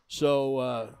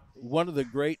 So one of the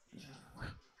great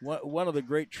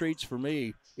treats for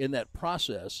me in that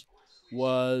process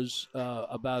was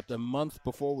about a month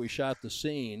before we shot the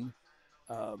scene,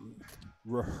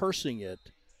 rehearsing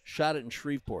it, shot it in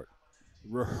Shreveport,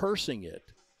 rehearsing it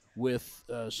with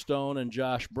Stone and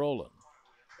Josh Brolin.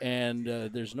 And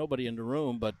there's nobody in the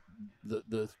room but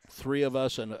the 3 of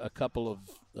us and a couple of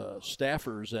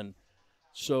staffers. And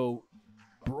so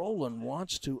Brolin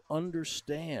wants to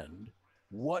understand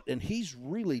and he's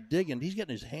really digging. He's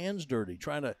getting his hands dirty,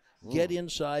 trying to get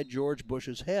inside George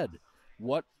Bush's head.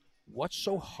 What's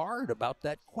so hard about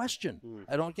that question?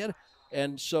 I don't get it.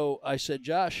 And so I said,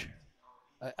 Josh,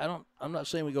 I'm not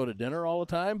saying we go to dinner all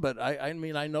the time, but I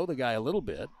mean, I know the guy a little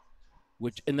bit.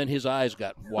 And then his eyes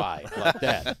got wide like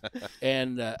that.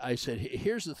 And I said,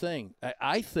 here's the thing.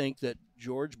 I think that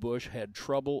George Bush had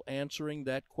trouble answering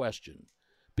that question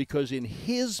because in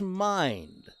his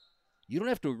mind, you don't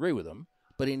have to agree with him,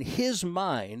 but in his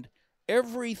mind,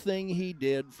 everything he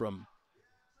did from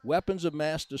weapons of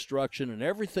mass destruction and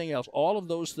everything else, all of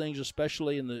those things,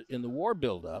 especially in the war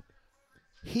buildup,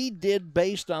 he did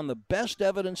based on the best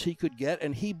evidence he could get,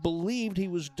 and he believed he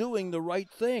was doing the right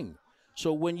thing.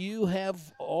 So when you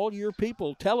have all your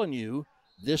people telling you,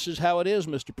 this is how it is,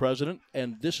 Mr. President,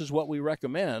 and this is what we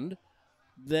recommend,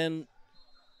 then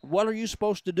what are you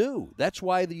supposed to do? That's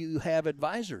why you have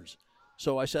advisors.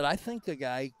 So I said, I think the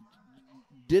guy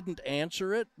didn't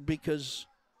answer it because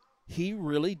he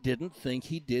really didn't think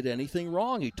he did anything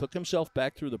wrong. He took himself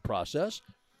back through the process,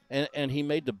 and he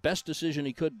made the best decision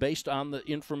he could based on the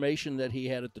information that he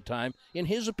had at the time, in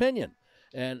his opinion.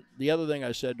 And the other thing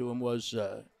I said to him was,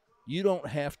 you don't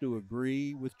have to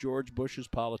agree with George Bush's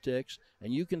politics,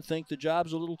 and you can think the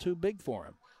job's a little too big for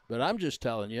him. But I'm just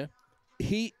telling you,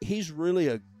 he's really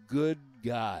a good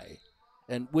guy,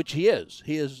 and which he is.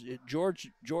 He is.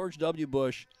 George W.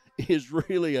 Bush is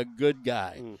really a good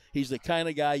guy. He's the kind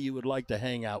of guy you would like to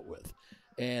hang out with.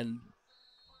 And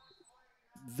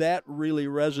that really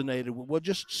resonated. Well,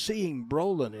 just seeing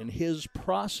Brolin in his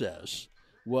process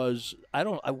was,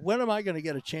 when am I going to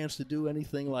get a chance to do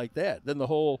anything like that? Then the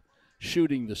whole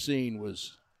shooting the scene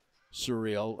was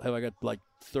surreal. Have I got like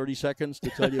 30 seconds to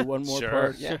tell you one more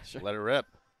part? Yeah, sure. Let it rip.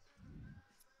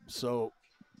 So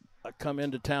I come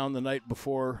into town the night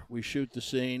before we shoot the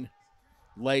scene,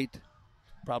 late,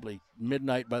 probably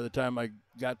midnight by the time I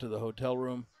got to the hotel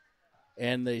room,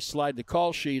 and they slide the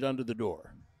call sheet under the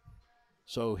door.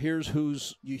 So here's who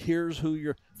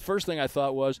you're. First thing I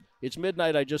thought was, it's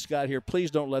midnight, I just got here. Please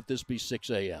don't let this be 6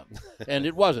 a.m. And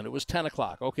it wasn't. It was 10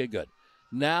 o'clock. Okay, good.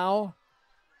 Now,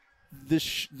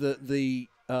 the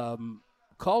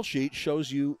call sheet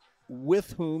shows you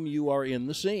with whom you are in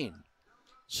the scene.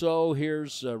 So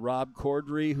here's Rob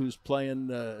Corddry, who's playing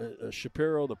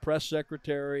Shapiro, the press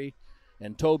secretary,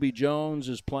 and Toby Jones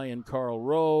is playing Karl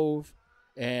Rove.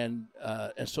 And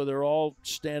so they're all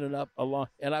standing up along.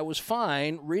 And I was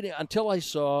fine reading until I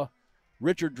saw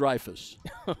Richard Dreyfuss.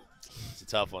 It's a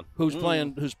tough one. Who's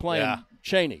playing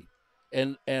Cheney.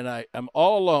 And I'm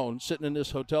all alone sitting in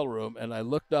this hotel room, and I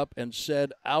looked up and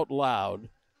said out loud,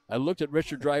 I looked at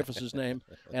Richard Dreyfuss's name,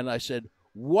 and I said,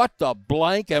 "What the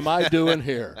blank am I doing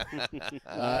here?"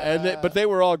 But they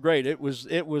were all great. It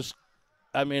was.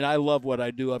 I mean, I love what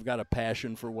I do. I've got a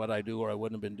passion for what I do, or I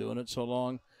wouldn't have been doing it so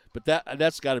long. But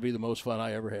that's got to be the most fun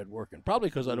I ever had working. Probably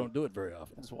because I don't do it very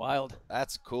often. It's wild.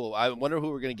 That's cool. I wonder who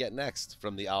we're going to get next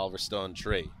from the Oliver Stone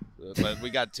tree. But we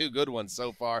got two good ones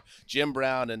so far, Jim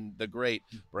Brown and the great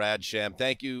Brad Sham.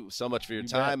 Thank you so much for your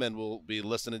time, and we'll be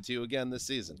listening to you again this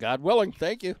season. God willing.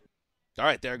 Thank you. All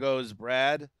right, there goes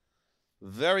Brad.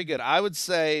 Very good. I would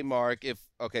say, Mark,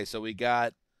 so we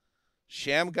got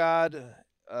Shamgod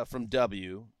from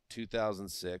W,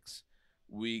 2006.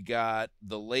 We got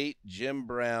the late Jim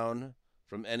Brown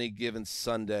from Any Given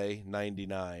Sunday,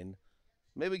 99.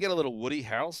 Maybe get a little Woody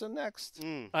Harrelson next.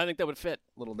 I think that would fit.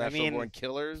 Little Natural Born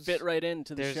Killers. Fit right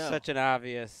into the show. There's such an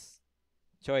obvious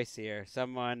choice here.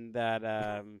 Someone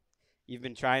that you've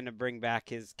been trying to bring back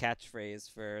his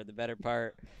catchphrase for the better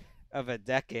part of a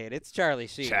decade. It's Charlie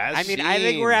Sheen. I mean, I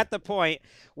think we're at the point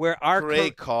where our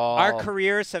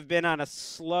careers have been on a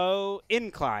slow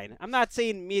incline. I'm not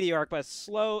saying meteoric, but a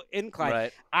slow incline.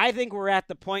 Right. I think we're at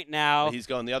the point now. He's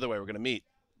going the other way. We're going to meet.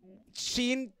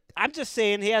 Sheen, I'm just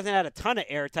saying he hasn't had a ton of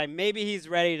airtime. Maybe he's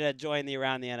ready to join the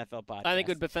Around the NFL podcast. I think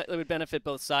it would benefit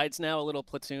both sides now, a little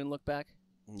platoon look back.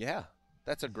 Yeah,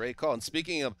 that's a great call. And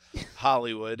speaking of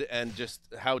Hollywood and just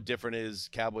how different is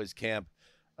Cowboys camp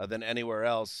than anywhere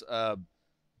else,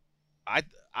 I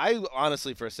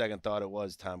honestly for a second thought it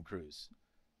was Tom Cruise.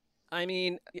 I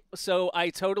mean, so I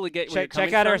totally get where you're coming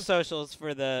check out from. our socials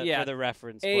for the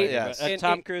reference.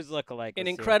 Tom Cruise lookalike. An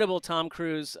incredible Tom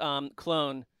Cruise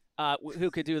clone who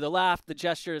could do the laugh, the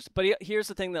gestures. But here's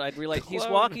the thing that I'd relate. He's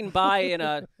walking by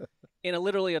in a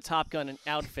literally a Top Gun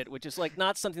outfit, which is like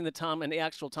not something that the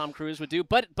actual Tom Cruise would do.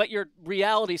 But your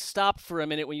reality stopped for a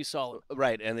minute when you saw him.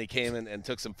 Right, and he came in and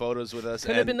took some photos with us.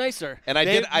 Could have been nicer. And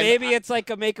maybe it's like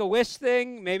a Make-A-Wish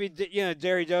thing. Maybe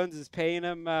Jerry Jones is paying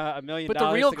him $1 million. But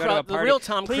the real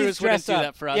Tom Cruise wouldn't do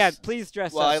that for us. Yeah, please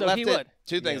dress up. So he would.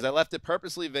 Two things. I left it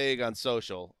purposely vague on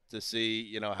social to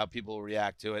see, how people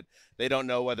react to it. They don't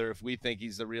know whether if we think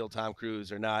he's the real Tom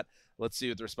Cruise or not. Let's see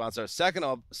what the response are.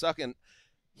 Second,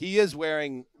 he is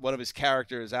wearing one of his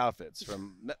character's outfits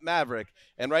from Maverick,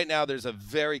 and right now there's a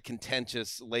very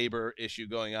contentious labor issue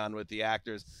going on with the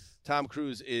actors. Tom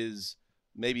Cruise is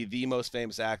maybe the most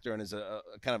famous actor and is a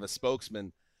kind of a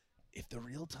spokesman. If the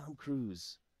real Tom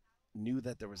Cruise knew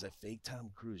that there was a fake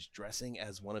Tom Cruise dressing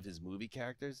as one of his movie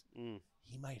characters,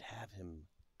 he might have him.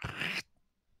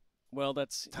 Well,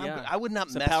 that's I would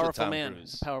not mess with Tom man.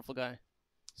 Cruise. He's a powerful guy.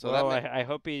 So I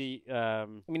hope he. I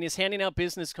mean, he's handing out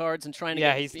business cards and trying to.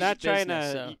 Yeah, get he's not trying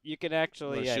business, to. So. You can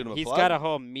actually. He's plug? got a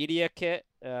whole media kit.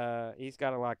 He's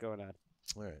got a lot going on.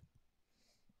 All right.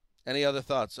 Any other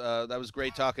thoughts? That was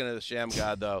great talking to the Sham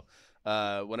God, though.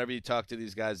 Whenever you talk to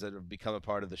these guys that have become a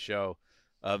part of the show,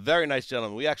 very nice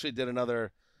gentleman. We actually did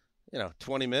another,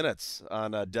 20 minutes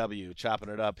on W, chopping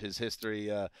it up, his history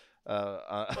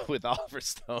with Oliver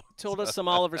Stone. Told us some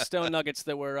Oliver Stone nuggets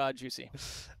that were juicy.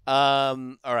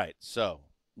 All right, so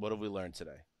what have we learned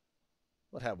today?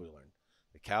 What have we learned?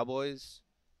 The Cowboys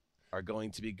are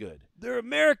going to be good. They're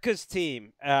America's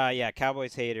team.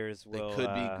 Cowboys haters will. They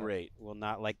could be great. Will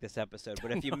not like this episode,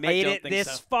 but if you made it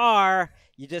this far,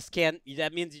 you just can't.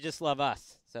 That means you just love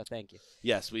us. So thank you.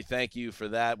 Yes, we thank you for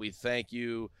that. We thank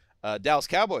you, Dallas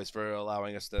Cowboys, for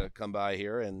allowing us to come by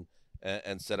here and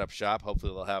set up shop.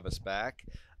 Hopefully they'll have us back.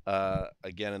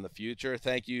 again in the future.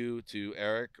 Thank you to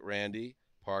Eric, Randy,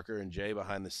 Parker, and Jay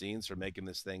behind the scenes for making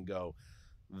this thing go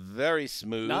very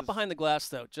smooth. Not behind the glass,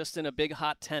 though, just in a big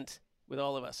hot tent with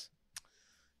all of us.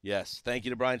 Yes. Thank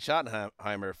you to Brian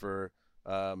Schottenheimer for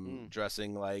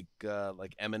dressing like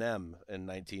Eminem in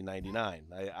 1999.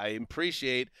 I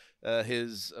appreciate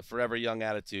his forever young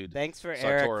attitude. Thanks for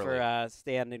Eric for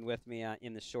standing with me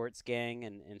in the shorts gang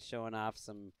and showing off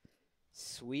some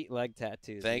sweet leg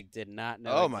tattoos. I did not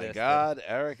know. Oh existed. My God,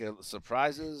 Eric!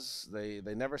 Surprises they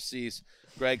never cease.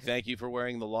 Greg, thank you for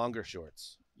wearing the longer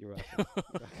shorts. You're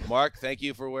welcome. Mark, thank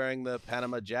you for wearing the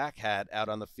Panama Jack hat out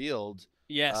on the field.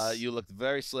 Yes, you looked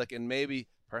very slick, and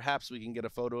perhaps we can get a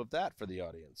photo of that for the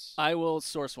audience. I will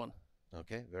source one.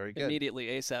 Okay, very good. Immediately,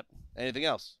 ASAP. Anything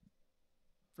else?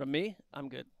 From me, I'm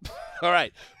good. All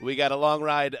right, we got a long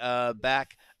ride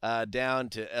back down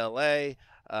to L.A.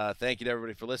 Thank you to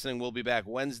everybody for listening. We'll be back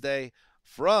Wednesday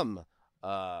from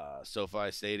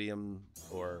SoFi Stadium,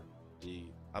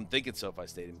 I'm thinking SoFi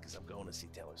Stadium because I'm going to see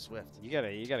Taylor Swift. You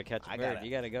gotta catch a bird.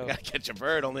 You gotta go. I gotta catch a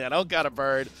bird. Only I don't got a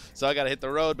bird, so I gotta hit the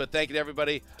road. But thank you to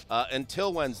everybody.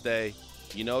 Until Wednesday,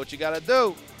 you know what you gotta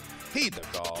do. Heed the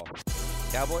call.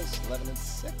 Cowboys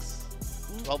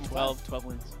 11-6, 12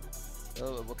 wins.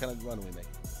 What kind of run do we make?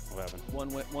 11.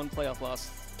 One playoff loss.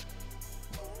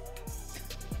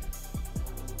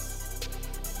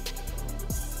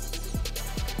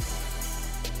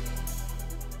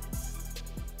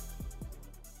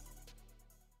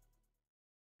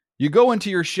 You go into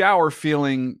your shower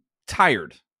feeling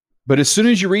tired, but as soon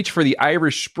as you reach for the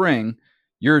Irish Spring,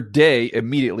 your day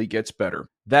immediately gets better.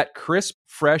 That crisp,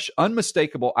 fresh,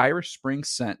 unmistakable Irish Spring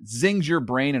scent zings your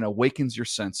brain and awakens your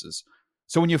senses.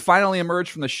 So when you finally emerge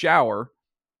from the shower,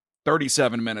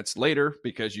 37 minutes later,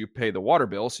 because you pay the water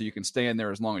bill so you can stay in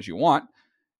there as long as you want,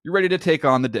 you're ready to take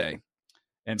on the day.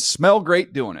 And smell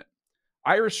great doing it.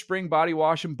 Irish Spring Body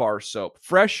Wash and Bar Soap.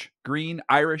 Fresh, green,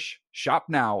 Irish. Shop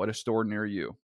now at a store near you.